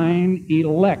 mine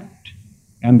elect.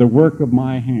 and the work of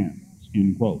my hands,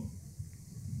 end quote.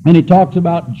 And he talks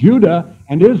about Judah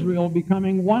and Israel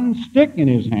becoming one stick in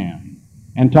his hand,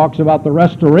 and talks about the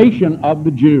restoration of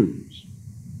the Jews.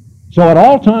 So at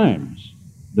all times,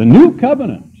 the new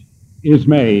covenant is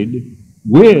made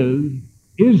with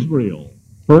Israel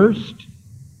first,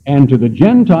 and to the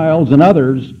Gentiles and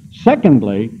others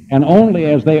secondly, and only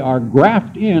as they are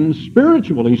grafted in,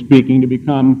 spiritually speaking, to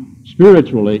become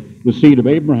spiritually the seed of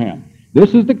Abraham.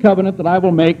 This is the covenant that I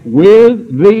will make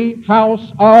with the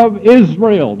house of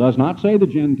Israel. Does not say the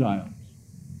Gentiles.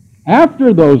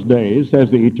 After those days, says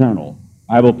the Eternal,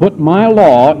 I will put my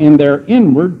law in their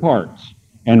inward parts,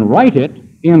 and write it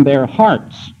in their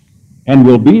hearts, and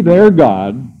will be their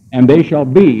God, and they shall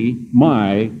be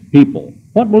my people.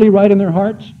 What will he write in their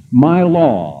hearts? My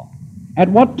law. At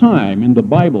what time in the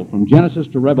Bible, from Genesis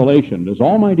to Revelation, does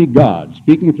Almighty God,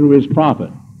 speaking through his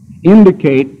prophet,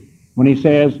 indicate, when he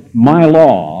says, my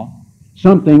law,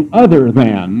 something other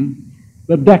than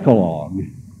the Decalogue,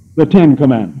 the Ten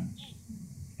Commandments,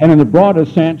 and in the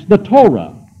broadest sense, the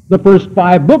Torah, the first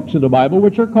 5 books of the Bible,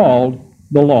 which are called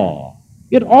the law?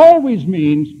 It always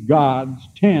means God's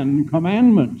 10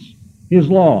 commandments, his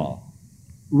law.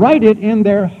 Write it in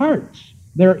their hearts,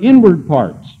 their inward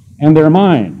parts, and their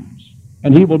minds,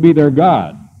 and he will be their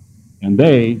God, and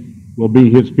they will be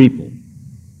his people.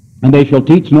 And they shall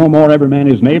teach no more every man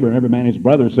his neighbor and every man his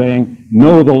brother, saying,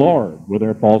 know the Lord, with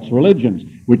their false religions,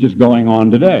 which is going on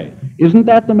today. Isn't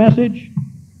that the message?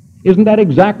 Isn't that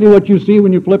exactly what you see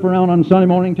when you flip around on Sunday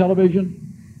morning television?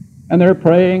 And they're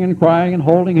praying and crying and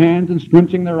holding hands and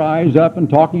squinching their eyes up and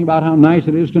talking about how nice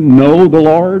it is to know the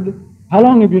Lord. How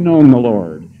long have you known the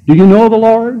Lord? Do you know the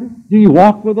Lord? Do you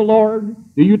walk with the Lord?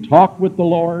 Do you talk with the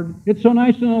Lord? It's so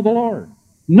nice to know the Lord.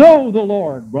 Know the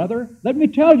Lord, brother. Let me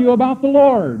tell you about the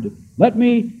Lord. Let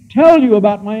me tell you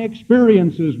about my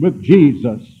experiences with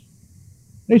Jesus.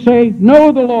 They say,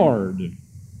 know the Lord.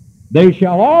 They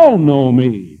shall all know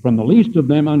me, from the least of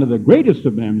them unto the greatest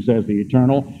of them, says the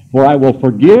Eternal, for I will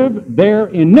forgive their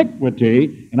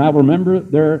iniquity, and I will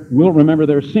remember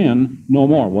their sin no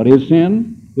more. What is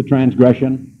sin? The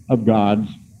transgression of God's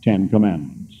 10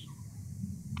 commandments.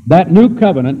 That new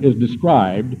covenant is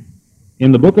described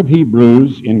in the book of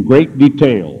Hebrews in great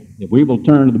detail. If we will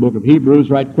turn to the book of Hebrews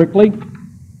right quickly,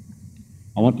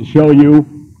 I want to show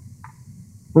you,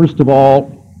 first of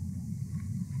all,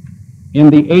 in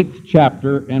the 8th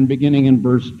chapter and beginning in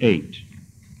verse 8.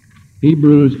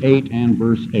 Hebrews 8 and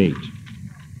verse 8.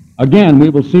 Again, we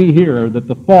will see here that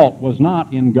the fault was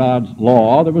not in God's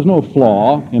law. There was no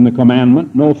flaw in the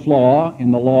commandment, no flaw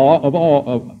in the law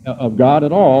of God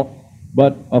at all,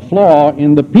 but a flaw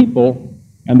in the people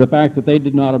and the fact that they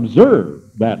did not observe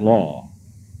that law.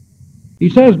 He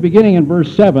says, beginning in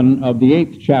verse 7 of the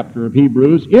 8th chapter of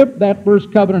Hebrews, if that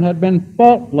first covenant had been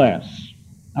faultless.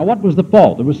 Now, what was the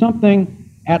fault? There was something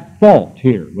at fault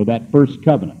here with that first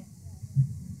covenant.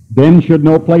 Then should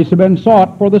no place have been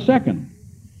sought for the second.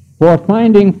 For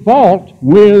finding fault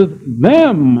with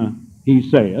them, he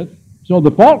saith. So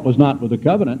the fault was not with the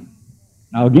covenant.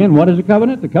 Now again, what is a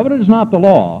covenant? The covenant is not the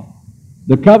law.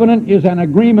 The covenant is an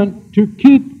agreement to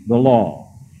keep the law.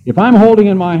 If I'm holding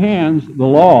in my hands the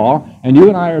law, and you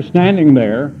and I are standing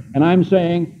there, and I'm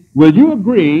saying, will you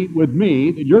agree with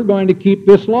me that you're going to keep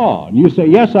this law? And you say,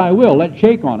 yes, I will. Let's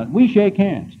shake on it. We shake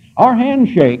hands. Our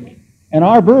handshake and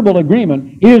our verbal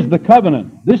agreement is the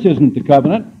covenant. This isn't the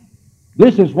covenant.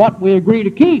 This is what we agree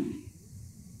to keep.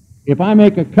 If I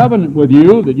make a covenant with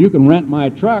you that you can rent my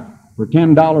truck for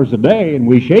 $10 a day and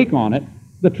we shake on it,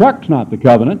 the truck's not the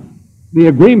covenant. The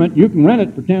agreement, you can rent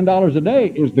it for $10 a day,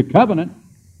 is the covenant.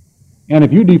 And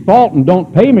if you default and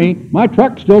don't pay me, my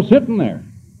truck's still sitting there.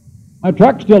 My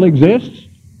truck still exists.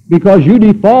 Because you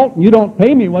default and you don't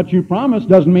pay me what you promised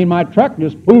doesn't mean my truck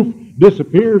just poof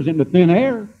disappears into thin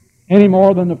air, any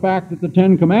more than the fact that the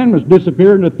 10 Commandments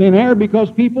disappeared into thin air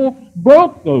because people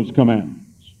broke those commandments.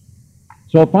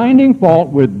 So finding fault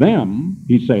with them,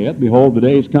 he saith, behold, the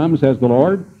days come, says the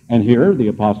Lord, and here the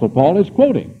Apostle Paul is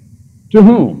quoting. To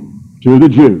whom? To the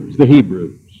Jews, the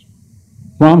Hebrews.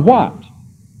 From what?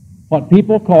 What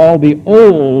people call the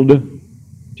Old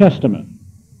Testament.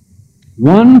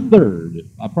 1/3,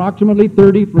 approximately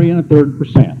 33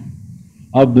 1/3%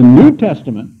 of the New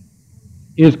Testament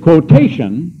is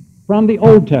quotation from the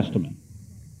Old Testament.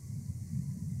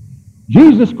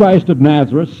 Jesus Christ of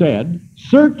Nazareth said,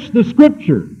 search the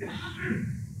Scriptures.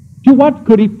 To what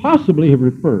could he possibly have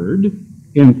referred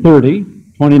in 30,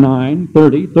 29,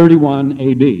 30, 31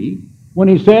 AD when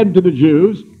he said to the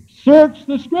Jews, search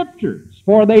the Scriptures,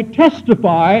 for they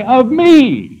testify of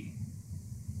me.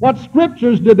 What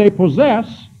Scriptures did they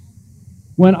possess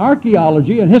when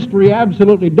archaeology and history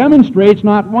absolutely demonstrates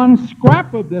not one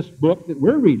scrap of this book that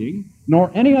we're reading,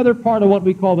 nor any other part of what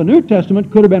we call the New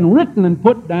Testament, could have been written and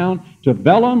put down to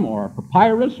vellum or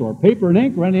papyrus or paper and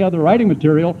ink or any other writing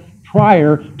material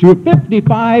prior to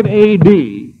 55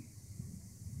 A.D.,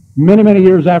 many, many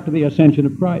years after the ascension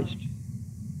of Christ.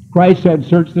 Christ said,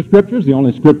 search the Scriptures. The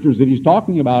only Scriptures that he's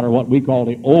talking about are what we call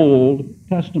the Old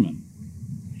Testament.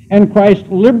 And Christ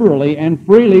liberally and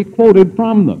freely quoted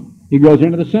from them. He goes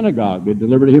into the synagogue. They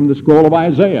delivered to him the scroll of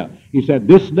Isaiah. He said,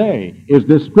 this day is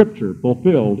this Scripture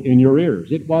fulfilled in your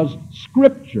ears. It was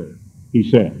Scripture, he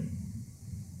said.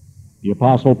 The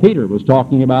Apostle Peter was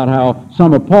talking about how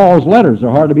some of Paul's letters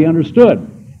are hard to be understood,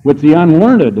 which the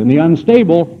unlearned and the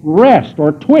unstable wrest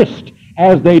or twist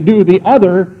as they do the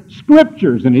other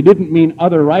Scriptures. And he didn't mean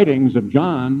other writings of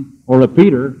John or of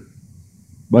Peter,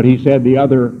 but he said the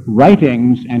other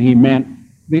writings, and he meant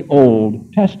the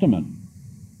Old Testament.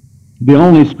 The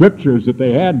only Scriptures that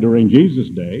they had during Jesus'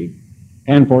 day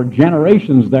and for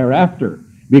generations thereafter,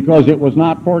 because it was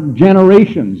not for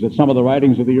generations that some of the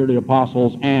writings of the early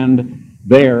apostles and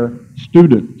their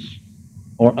students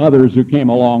or others who came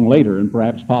along later, and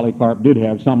perhaps Polycarp did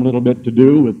have some little bit to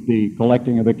do with the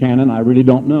collecting of the canon, I really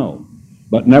don't know.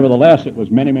 But nevertheless, it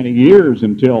was many, many years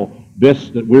until this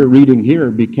that we're reading here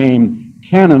became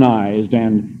canonized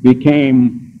and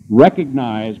became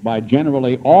recognized by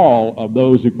generally all of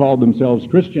those who called themselves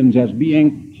Christians as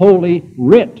being holy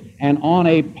writ and on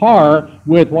a par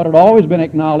with what had always been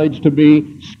acknowledged to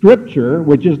be Scripture,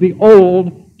 which is the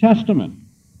Old Testament.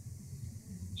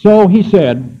 So he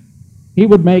said he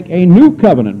would make a new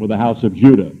covenant with the house of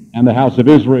Judah and the house of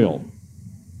Israel,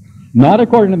 not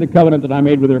according to the covenant that I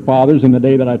made with their fathers in the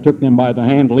day that I took them by the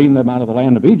hand, leading them out of the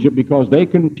land of Egypt, because they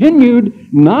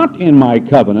continued not in my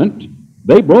covenant.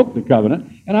 They broke the covenant,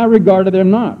 and I regarded them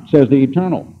not, says the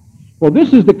Eternal. Well,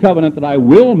 this is the covenant that I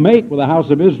will make with the house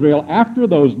of Israel after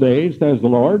those days, says the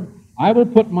Lord. I will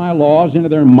put my laws into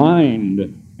their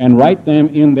mind and write them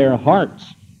in their hearts,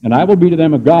 and I will be to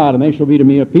them a God, and they shall be to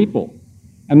me a people.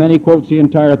 And then he quotes the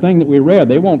entire thing that we read.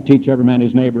 They won't teach every man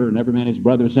his neighbor and every man his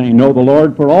brother, saying, know the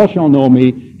Lord, for all shall know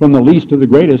me, from the least to the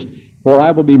greatest, for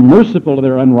I will be merciful to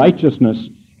their unrighteousness,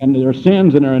 and their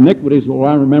sins and their iniquities will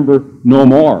I remember no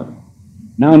more.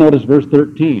 Now notice verse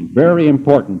 13, very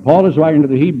important. Paul is writing to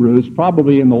the Hebrews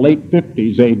probably in the late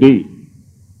 50s A.D.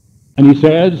 And he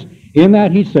says, in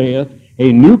that he saith,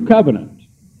 a new covenant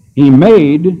he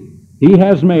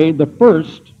has made the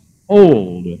first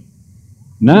old.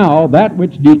 Now that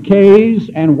which decays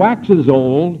and waxes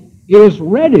old is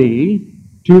ready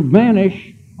to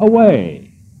vanish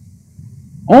away.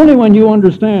 Only when you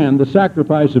understand the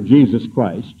sacrifice of Jesus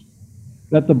Christ,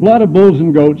 that the blood of bulls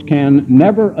and goats can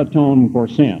never atone for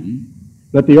sin,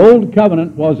 that the old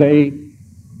covenant was a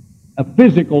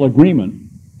physical agreement,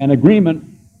 an agreement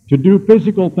to do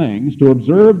physical things, to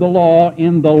observe the law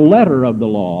in the letter of the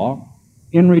law,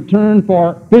 in return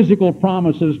for physical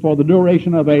promises for the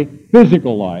duration of a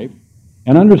physical life,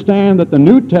 and understand that the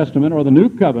New Testament or the New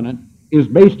Covenant is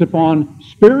based upon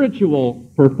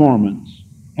spiritual performance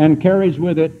and carries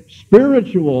with it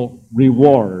spiritual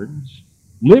rewards,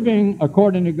 living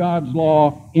according to God's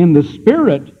law in the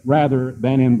Spirit rather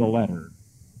than in the letter.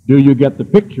 Do you get the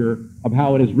picture of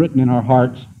how it is written in our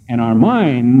hearts and our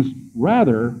minds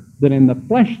rather than in the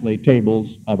fleshly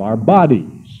tables of our bodies?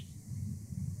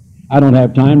 I don't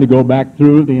have time to go back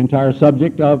through the entire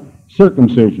subject of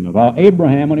circumcision, of how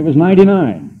Abraham, when he was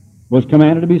 99, was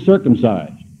commanded to be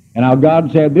circumcised, and how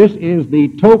God said, this is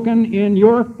the token in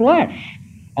your flesh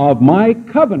of my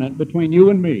covenant between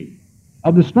you and me.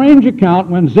 Of the strange account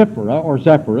when Zipporah, or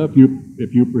Zephyrah,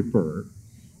 if you prefer,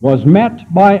 was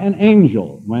met by an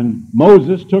angel when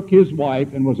Moses took his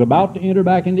wife and was about to enter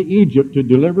back into Egypt to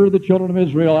deliver the children of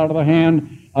Israel out of the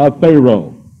hand of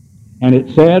Pharaoh. And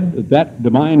it said that that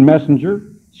divine messenger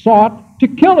sought to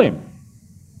kill him.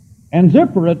 And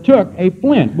Zipporah took a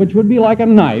flint, which would be like a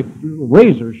knife,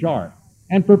 razor sharp,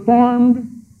 and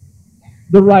performed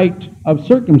the rite of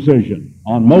circumcision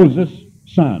on Moses'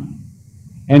 son,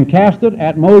 and cast it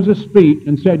at Moses' feet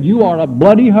and said, you are a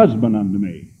bloody husband unto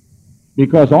me,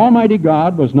 because Almighty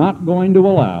God was not going to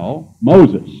allow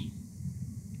Moses,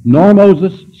 nor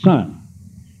Moses' son,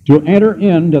 to enter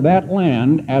into that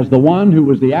land as the one who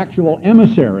was the actual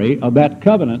emissary of that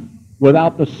covenant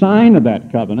without the sign of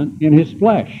that covenant in his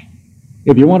flesh.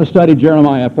 If you want to study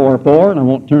Jeremiah 4:4, and I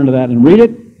won't turn to that and read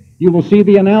it, you will see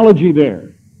the analogy there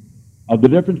of the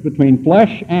difference between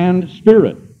flesh and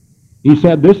spirit. He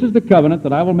said, this is the covenant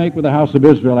that I will make with the house of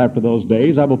Israel after those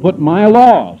days. I will put my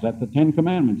laws, that's the 10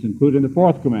 Commandments, including the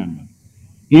 4th commandment,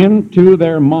 into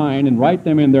their mind and write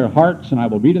them in their hearts, and I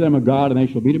will be to them a God, and they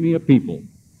shall be to me a people.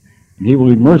 And he will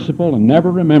be merciful and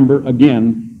never remember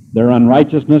again their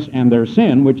unrighteousness and their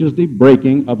sin, which is the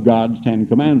breaking of God's Ten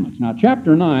Commandments. Now,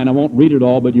 chapter 9, I won't read it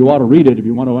all, but you ought to read it if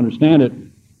you want to understand it,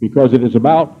 because it is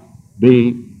about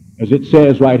the, as it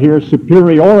says right here,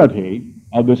 superiority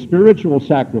of the spiritual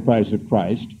sacrifice of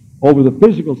Christ over the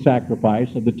physical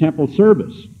sacrifice of the temple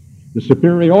service. The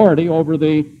superiority over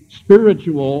the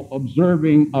spiritual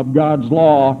observing of God's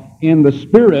law in the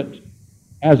spirit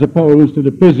as opposed to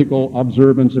the physical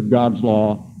observance of God's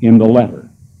law in the letter.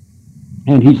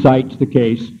 And he cites the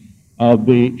case of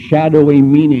the shadowy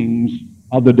meanings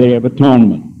of the Day of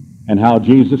Atonement and how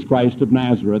Jesus Christ of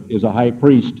Nazareth is a high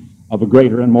priest of a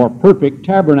greater and more perfect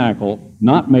tabernacle,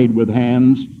 not made with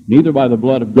hands, neither by the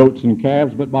blood of goats and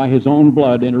calves, but by his own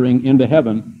blood entering into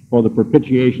heaven for the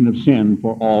propitiation of sin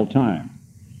for all time.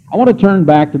 I want to turn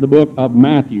back to the book of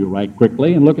Matthew right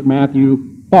quickly and look at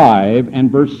Matthew 5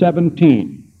 and verse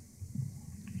 17.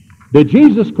 Did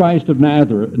Jesus Christ of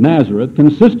Nazareth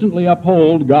consistently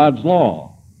uphold God's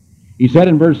law? He said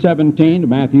in verse 17 to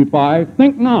Matthew 5,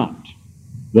 "Think not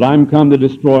that I'm come to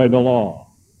destroy the law."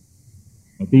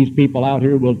 But these people out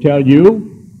here will tell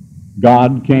you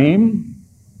God came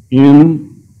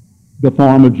in the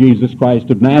form of Jesus Christ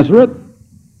of Nazareth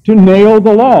to nail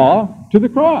the law to the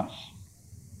cross.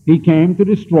 He came to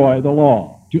destroy the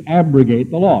law, to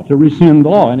abrogate the law, to rescind the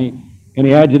law,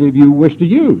 any adjective you wish to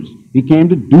use. He came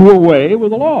to do away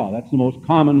with the law. That's the most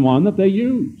common one that they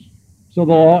use. So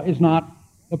the law is not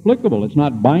applicable. It's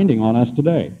not binding on us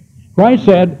today. Christ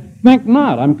said, "Think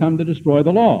not, I'm come to destroy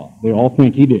the law." They all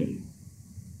think he did.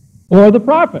 Or the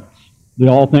prophets. They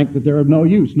all think that they're of no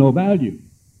use, no value,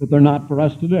 that they're not for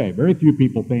us today. Very few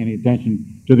people pay any attention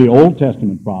to the Old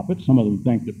Testament prophets. Some of them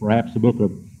think that perhaps the book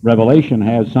of Revelation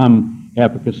has some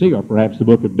efficacy, or perhaps the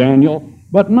book of Daniel.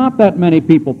 But not that many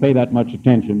people pay that much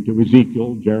attention to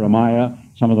Ezekiel, Jeremiah,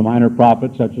 some of the minor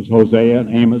prophets such as Hosea and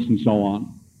Amos and so on.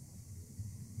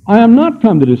 I am not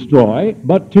come to destroy,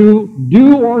 but to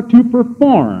do or to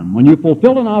perform. When you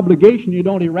fulfill an obligation, you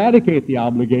don't eradicate the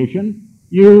obligation.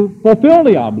 You fulfill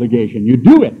the obligation. You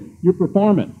do it. You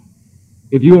perform it.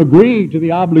 If you agree to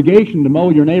the obligation to mow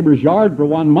your neighbor's yard for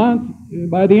 1 month,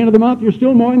 by the end of the month you're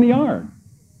still mowing the yard.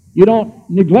 You don't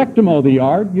neglect to mow the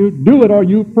yard. You do it or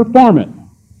you perform it.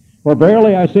 For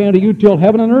verily I say unto you, till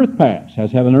heaven and earth pass.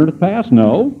 Has heaven and earth passed?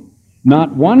 No.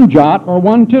 Not one jot or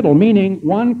one tittle, meaning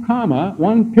one comma,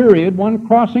 one period, one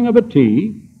crossing of a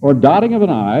T, or dotting of an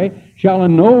I, shall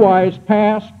in no wise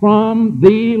pass from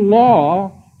the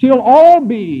law till all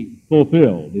be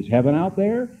fulfilled. Is heaven out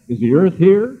there? Is the earth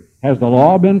here? Has the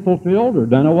law been fulfilled or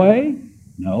done away?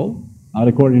 No. Not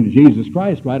according to Jesus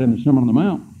Christ, right in the Sermon on the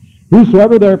Mount.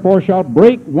 Whosoever therefore shall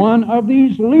break one of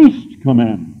these least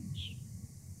commandments.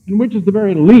 And which is the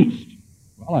very least?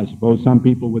 Well, I suppose some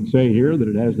people would say here that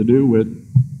it has to do with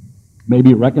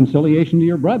maybe reconciliation to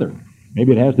your brother.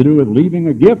 Maybe it has to do with leaving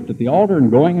a gift at the altar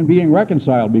and going and being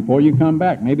reconciled before you come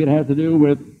back. Maybe it has to do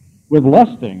with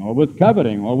lusting or with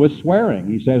coveting or with swearing.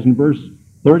 He says in verse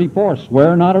 34,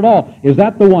 "Swear not at all." Is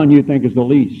that the one you think is the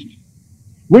least?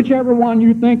 Whichever one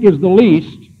you think is the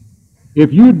least,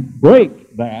 if you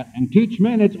break that and teach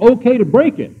men it's okay to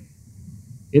break it,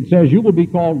 it says you will be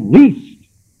called least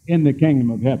in the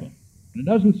kingdom of heaven. And it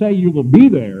doesn't say you will be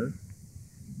there.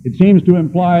 It seems to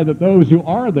imply that those who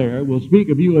are there will speak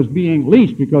of you as being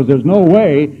least, because there's no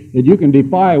way that you can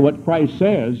defy what Christ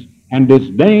says and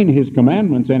disdain his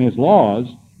commandments and his laws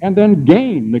and then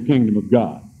gain the kingdom of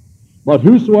God. But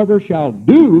whosoever shall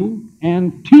do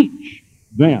and teach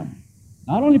them,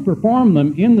 not only perform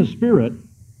them in the Spirit,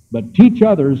 but teach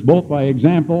others both by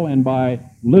example and by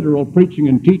literal preaching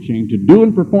and teaching to do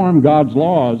and perform God's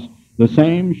laws, the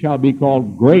same shall be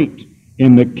called great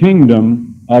in the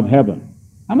kingdom of heaven.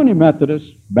 How many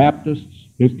Methodists, Baptists,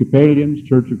 Episcopalians,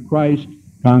 Church of Christ,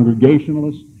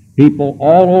 Congregationalists, people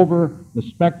all over the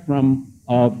spectrum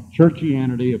of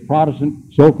churchianity, of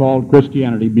Protestant so-called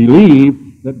Christianity,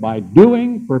 believe that by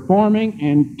doing, performing,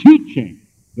 and teaching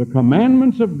the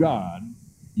commandments of God,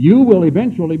 you will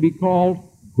eventually be called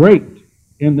great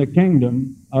in the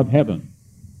kingdom of heaven.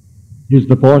 Is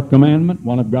the fourth commandment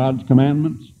one of God's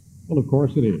commandments? Well, of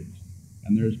course it is.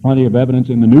 And there's plenty of evidence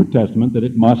in the New Testament that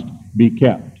it must be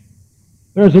kept.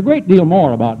 There's a great deal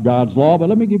more about God's law, but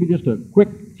let me give you just a quick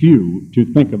few to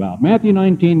think about. Matthew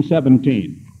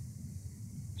 19:17,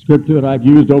 scripture that I've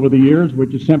used over the years,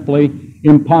 which is simply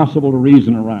impossible to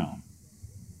reason around.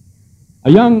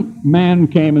 A young man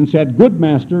came and said, "Good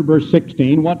master," verse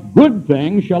 16, "what good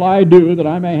thing shall I do that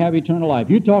I may have eternal life?"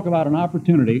 You talk about an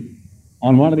opportunity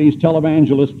on one of these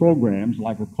televangelist programs,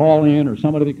 like a call-in or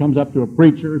somebody that comes up to a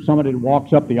preacher, somebody that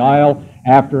walks up the aisle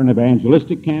after an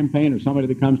evangelistic campaign, or somebody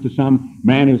that comes to some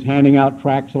man who's handing out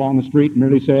tracts along the street and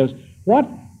merely says, "What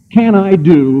can I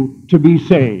do to be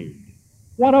saved?"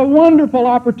 What a wonderful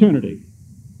opportunity.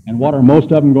 And what are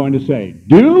most of them going to say?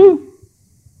 Do?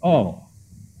 Oh,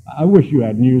 I wish you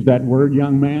hadn't used that word,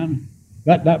 young man.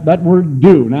 That word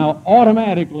do. Now,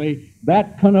 automatically,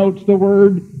 that connotes the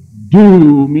word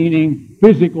do, meaning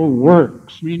physical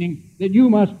works, meaning that you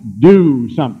must do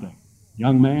something.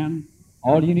 Young man,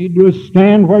 all you need to do is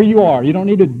stand where you are. You don't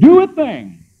need to do a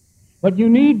thing, but you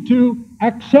need to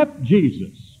accept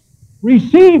Jesus,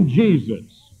 receive Jesus,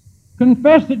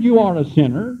 confess that you are a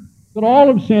sinner, that all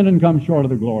have sinned and come short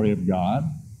of the glory of God.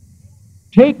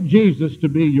 Take Jesus to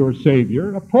be your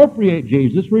Savior, appropriate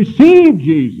Jesus, receive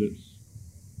Jesus,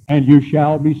 and you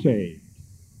shall be saved.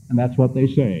 And that's what they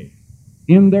say.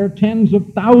 In their tens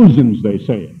of thousands, they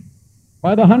say it.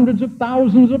 By the hundreds of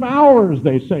thousands of hours,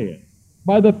 they say it.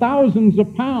 By the thousands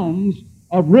of pounds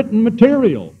of written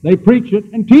material, they preach it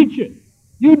and teach it.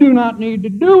 You do not need to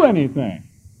do anything.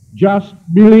 Just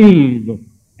believe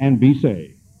and be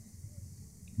saved.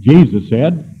 Jesus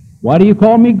said, "Why do you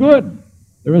call me good?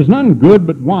 There is none good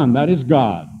but one, that is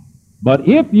God. But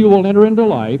if you will enter into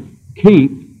life,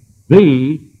 keep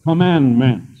the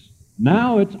commandments."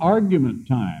 Now it's argument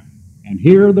time. And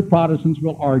here the Protestants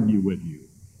will argue with you.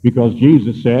 Because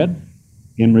Jesus said,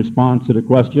 in response to the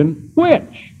question,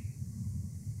 which?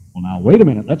 Well, now, wait a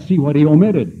minute. Let's see what he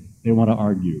omitted. They want to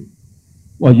argue.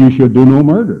 Well, you should do no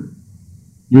murder.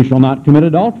 You shall not commit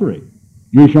adultery.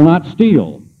 You shall not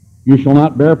steal. You shall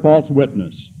not bear false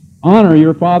witness. Honor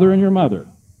your father and your mother.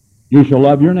 You shall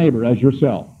love your neighbor as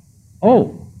yourself.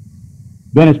 Oh,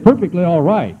 then it's perfectly all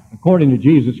right, according to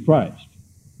Jesus Christ,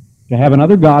 to have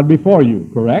another God before you,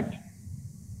 correct?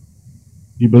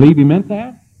 Do you believe he meant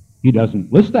that? He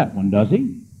doesn't list that one, does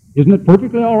he? Isn't it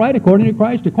perfectly all right according to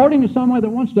Christ? According to someone that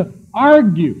wants to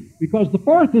argue, because the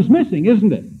fourth is missing,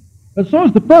 isn't it? But so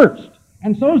is the first,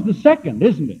 and so is the second,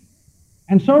 isn't it?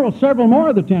 And so are several more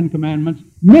of the Ten Commandments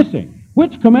missing.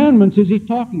 Which commandments is he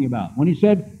talking about when he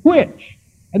said which?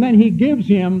 And then he gives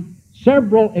him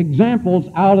several examples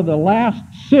out of the last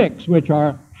six, which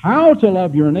are how to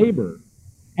love your neighbor,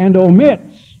 and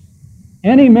omits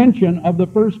any mention of the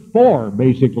first four,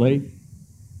 basically,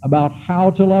 about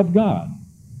how to love God.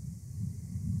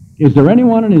 Is there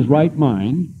anyone in his right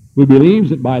mind who believes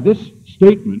that by this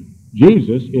statement,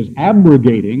 Jesus is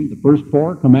abrogating the first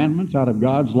four commandments out of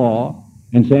God's law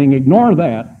and saying, ignore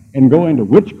that and go into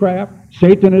witchcraft,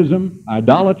 Satanism,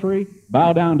 idolatry,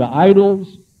 bow down to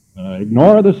idols,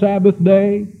 ignore the Sabbath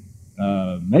day,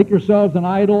 make yourselves an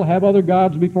idol, have other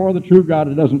gods before the true God,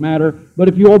 it doesn't matter. But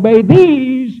if you obey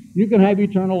these, you can have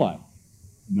eternal life.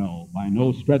 No, by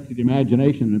no stretch of the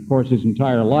imagination. And of course, his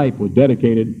entire life was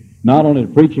dedicated not only to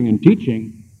preaching and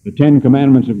teaching the Ten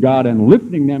Commandments of God and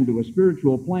lifting them to a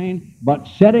spiritual plane, but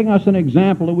setting us an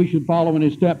example that we should follow in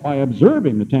his step by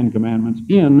observing the Ten Commandments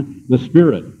in the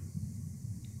Spirit.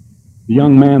 The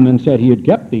young man then said he had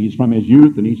kept these from his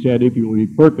youth, and he said, if you will be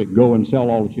perfect, go and sell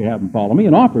all that you have and follow me,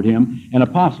 and offered him an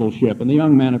apostleship. And the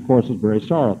young man, of course, was very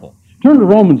sorrowful. Turn to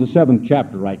Romans, the 7th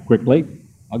chapter, right quickly.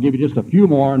 I'll give you just a few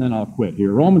more, and then I'll quit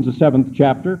here. Romans, the 7th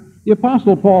chapter. The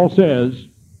Apostle Paul says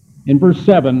in verse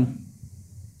 7,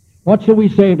 what shall we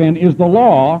say then? Is the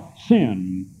law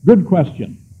sin? Good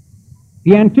question.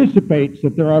 He anticipates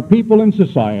that there are people in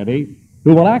society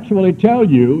who will actually tell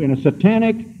you in a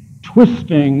satanic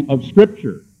twisting of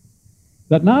Scripture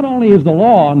that not only is the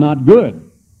law not good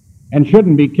and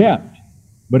shouldn't be kept,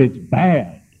 but it's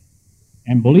bad.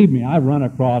 And believe me, I've run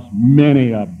across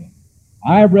many of them.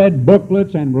 I've read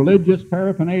booklets and religious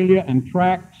paraphernalia and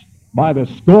tracts by the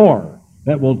score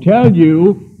that will tell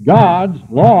you God's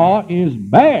law is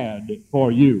bad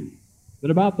for you.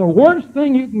 That about the worst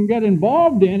thing you can get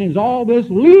involved in is all this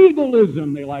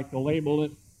legalism, they like to label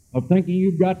it, of thinking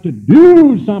you've got to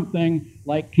do something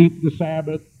like keep the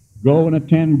Sabbath, go and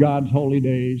attend God's holy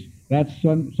days. That's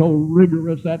so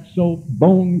rigorous, that's so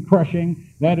bone-crushing,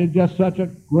 that is just such a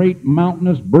great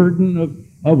mountainous burden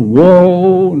of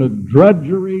woe and of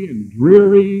drudgery and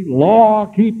dreary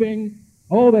law-keeping.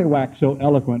 Oh, they wax so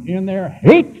eloquent in their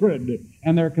hatred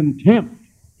and their contempt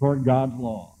toward God's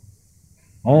law.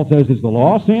 Paul says, is the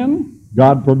law sin?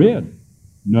 God forbid.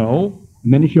 No.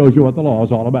 And then he shows you what the law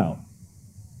is all about.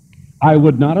 I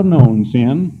would not have known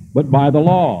sin but by the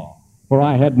law, for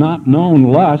I had not known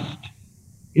lust.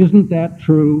 Isn't that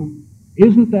true?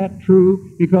 Isn't that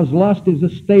true? Because lust is a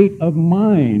state of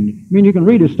mind. I mean, you can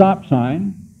read a stop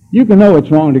sign. You can know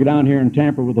it's wrong to go down here and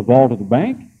tamper with the vault of the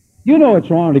bank. You know it's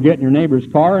wrong to get in your neighbor's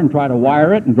car and try to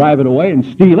wire it and drive it away and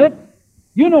steal it.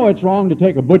 You know it's wrong to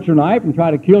take a butcher knife and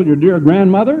try to kill your dear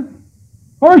grandmother.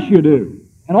 Of course you do.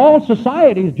 And all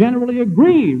societies generally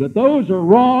agree that those are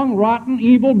wrong, rotten,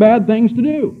 evil, bad things to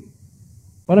do.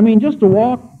 But I mean, just to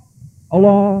walk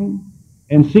along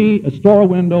and see a store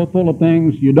window full of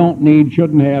things you don't need,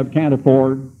 shouldn't have, can't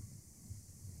afford,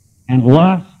 and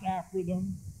lust after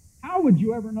them, how would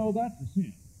you ever know that's a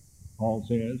sin? Paul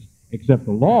says, except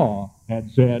the law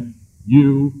had said,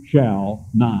 you shall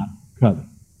not covet.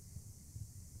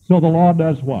 So the law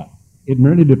does what? It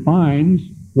merely defines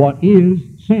what is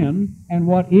sin and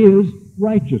what is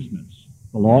righteousness.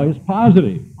 The law is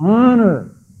positive.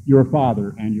 Honor your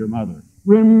father and your mother.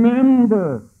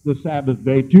 Remember the Sabbath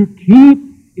day to keep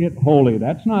it holy.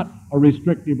 That's not a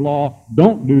restrictive law.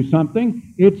 Don't do something.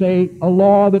 It's a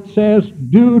law that says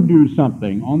do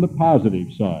something on the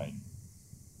positive side.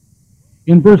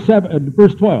 In verse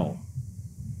 12,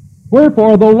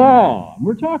 wherefore the law,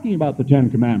 we're talking about the Ten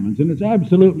Commandments, and it's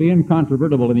absolutely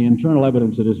incontrovertible in the internal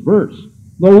evidence of this verse.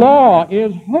 The law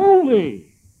is holy.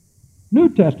 New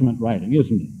Testament writing,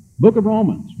 isn't it? Book of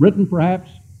Romans, written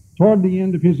perhaps toward the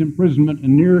end of his imprisonment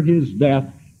and near his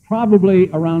death,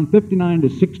 probably around 59 to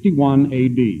 61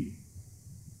 A.D.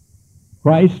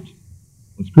 Christ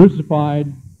was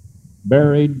crucified,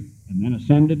 buried, and then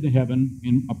ascended to heaven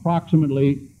in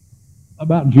approximately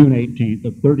about June 18th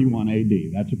of 31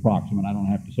 A.D. That's approximate. I don't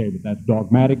have to say that that's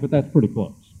dogmatic, but that's pretty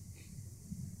close.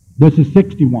 This is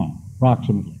 61,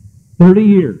 approximately. 30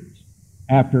 years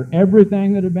after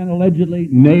everything that had been allegedly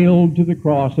nailed to the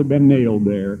cross had been nailed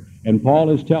there, and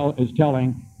Paul is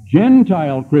telling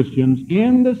Gentile Christians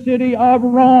in the city of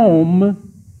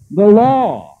Rome, the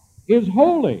law is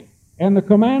holy, and the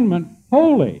commandment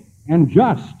holy, and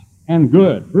just, and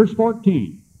good. Verse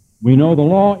 14, we know the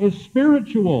law is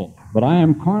spiritual, but I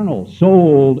am carnal,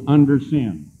 sold under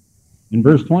sin. In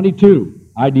verse 22,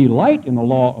 I delight in the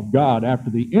law of God after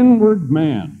the inward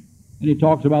man. And he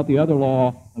talks about the other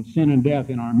law of sin and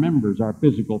death in our members, our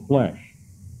physical flesh.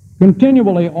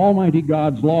 Continually, Almighty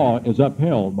God's law is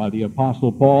upheld by the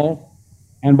Apostle Paul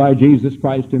and by Jesus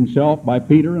Christ himself, by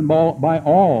Peter, and by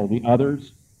all the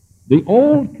others. The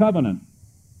Old Covenant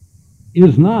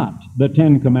is not the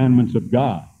Ten Commandments of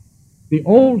God. The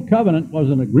Old Covenant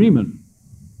was an agreement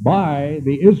by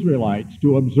the Israelites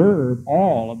to observe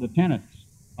all of the tenets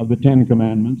of the Ten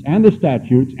Commandments and the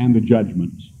statutes and the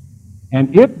judgments.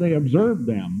 And if they observed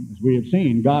them, as we have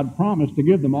seen, God promised to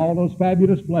give them all those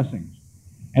fabulous blessings.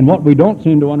 And what we don't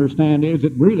seem to understand is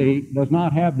it really does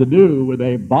not have to do with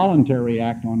a voluntary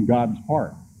act on God's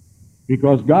part.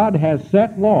 Because God has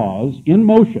set laws in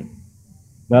motion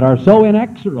that are so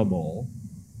inexorable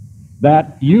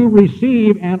that you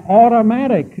receive an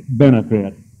automatic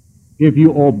benefit if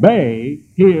you obey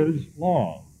His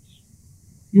laws.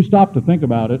 You stop to think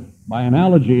about it. By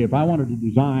analogy, if I wanted to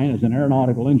design, as an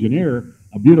aeronautical engineer,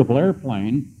 a beautiful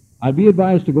airplane, I'd be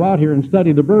advised to go out here and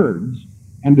study the birds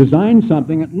and design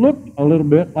something that looked a little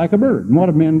bit like a bird. And what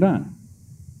have men done?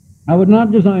 I would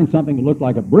not design something that looked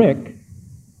like a brick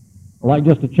or like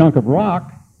just a chunk of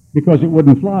rock because it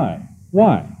wouldn't fly.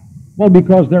 Why? Well,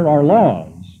 because there are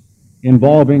laws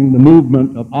involving the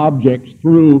movement of objects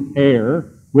through air,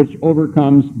 which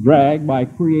overcomes drag by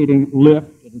creating lift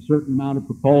at a certain amount of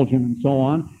propulsion and so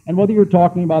on. And whether you're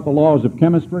talking about the laws of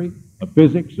chemistry, of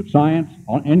physics, of science,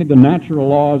 on any of the natural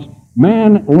laws,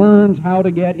 man learns how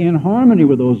to get in harmony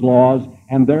with those laws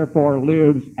and therefore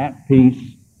lives at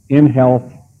peace, in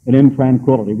health, and in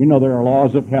tranquility. We know there are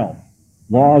laws of health,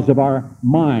 laws of our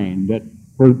mind that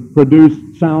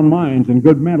produce sound minds and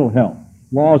good mental health,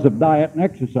 laws of diet and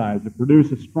exercise that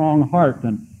produce a strong heart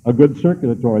and a good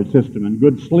circulatory system and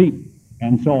good sleep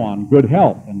and so on, good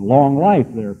health and long life,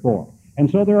 therefore. And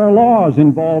so there are laws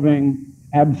involving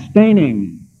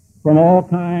abstaining from all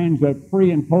kinds of pre-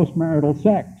 and postmarital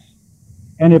sex.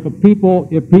 And if people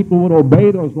would obey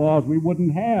those laws, we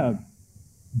wouldn't have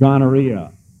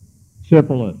gonorrhea,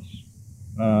 syphilis.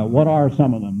 What are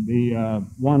some of them? The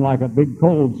one like a big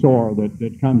cold sore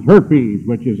that comes, herpes,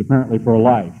 which is apparently for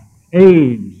life,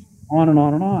 AIDS, on and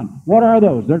on and on. What are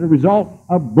those? They're the result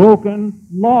of broken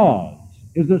laws.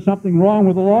 Is there something wrong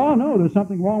with the law? No, there's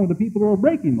something wrong with the people who are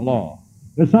breaking the law.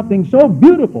 There's something so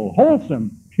beautiful,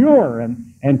 wholesome, pure,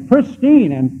 and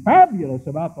pristine and fabulous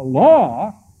about the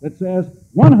law that says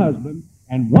one husband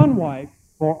and one wife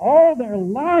for all their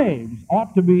lives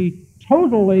ought to be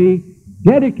totally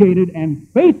dedicated and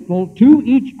faithful to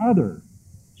each other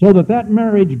so that that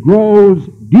marriage grows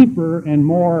deeper and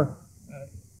more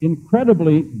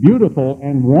incredibly beautiful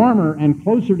and warmer and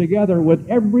closer together with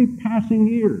every passing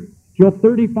year till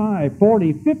 35,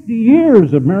 40, 50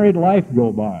 years of married life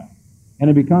go by. and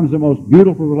it becomes the most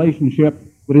beautiful relationship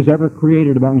that is ever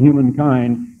created among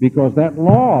humankind because that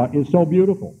law is so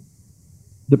beautiful.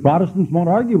 The Protestants won't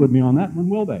argue with me on that one,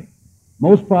 will they?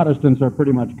 Most Protestants are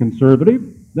pretty much conservative.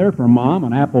 They're for mom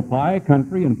and apple pie,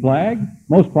 country and flag.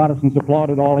 Most Protestants applaud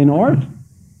it all in North.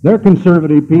 They're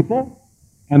conservative people,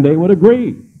 and they would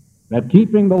agree that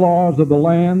keeping the laws of the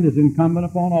land is incumbent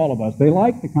upon all of us. They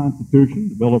like the Constitution,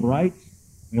 the Bill of Rights.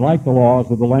 They like the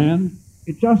laws of the land.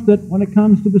 It's just that when it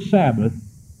comes to the Sabbath,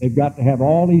 they've got to have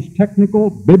all these technical,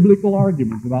 biblical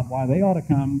arguments about why they ought to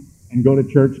come and go to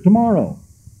church tomorrow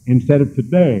instead of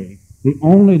today, the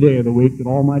only day of the week that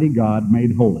Almighty God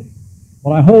made holy.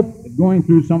 Well, I hope that going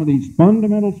through some of these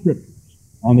fundamental scriptures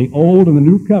on the Old and the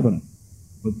New Covenant,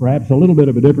 with perhaps a little bit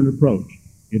of a different approach,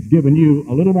 it's given you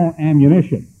a little more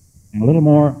ammunition and a little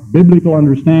more biblical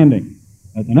understanding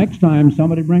that the next time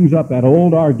somebody brings up that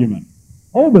old argument,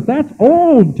 oh, but that's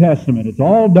Old Testament, it's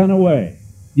all done away,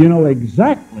 you know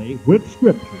exactly which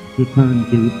scripture to turn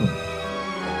to first.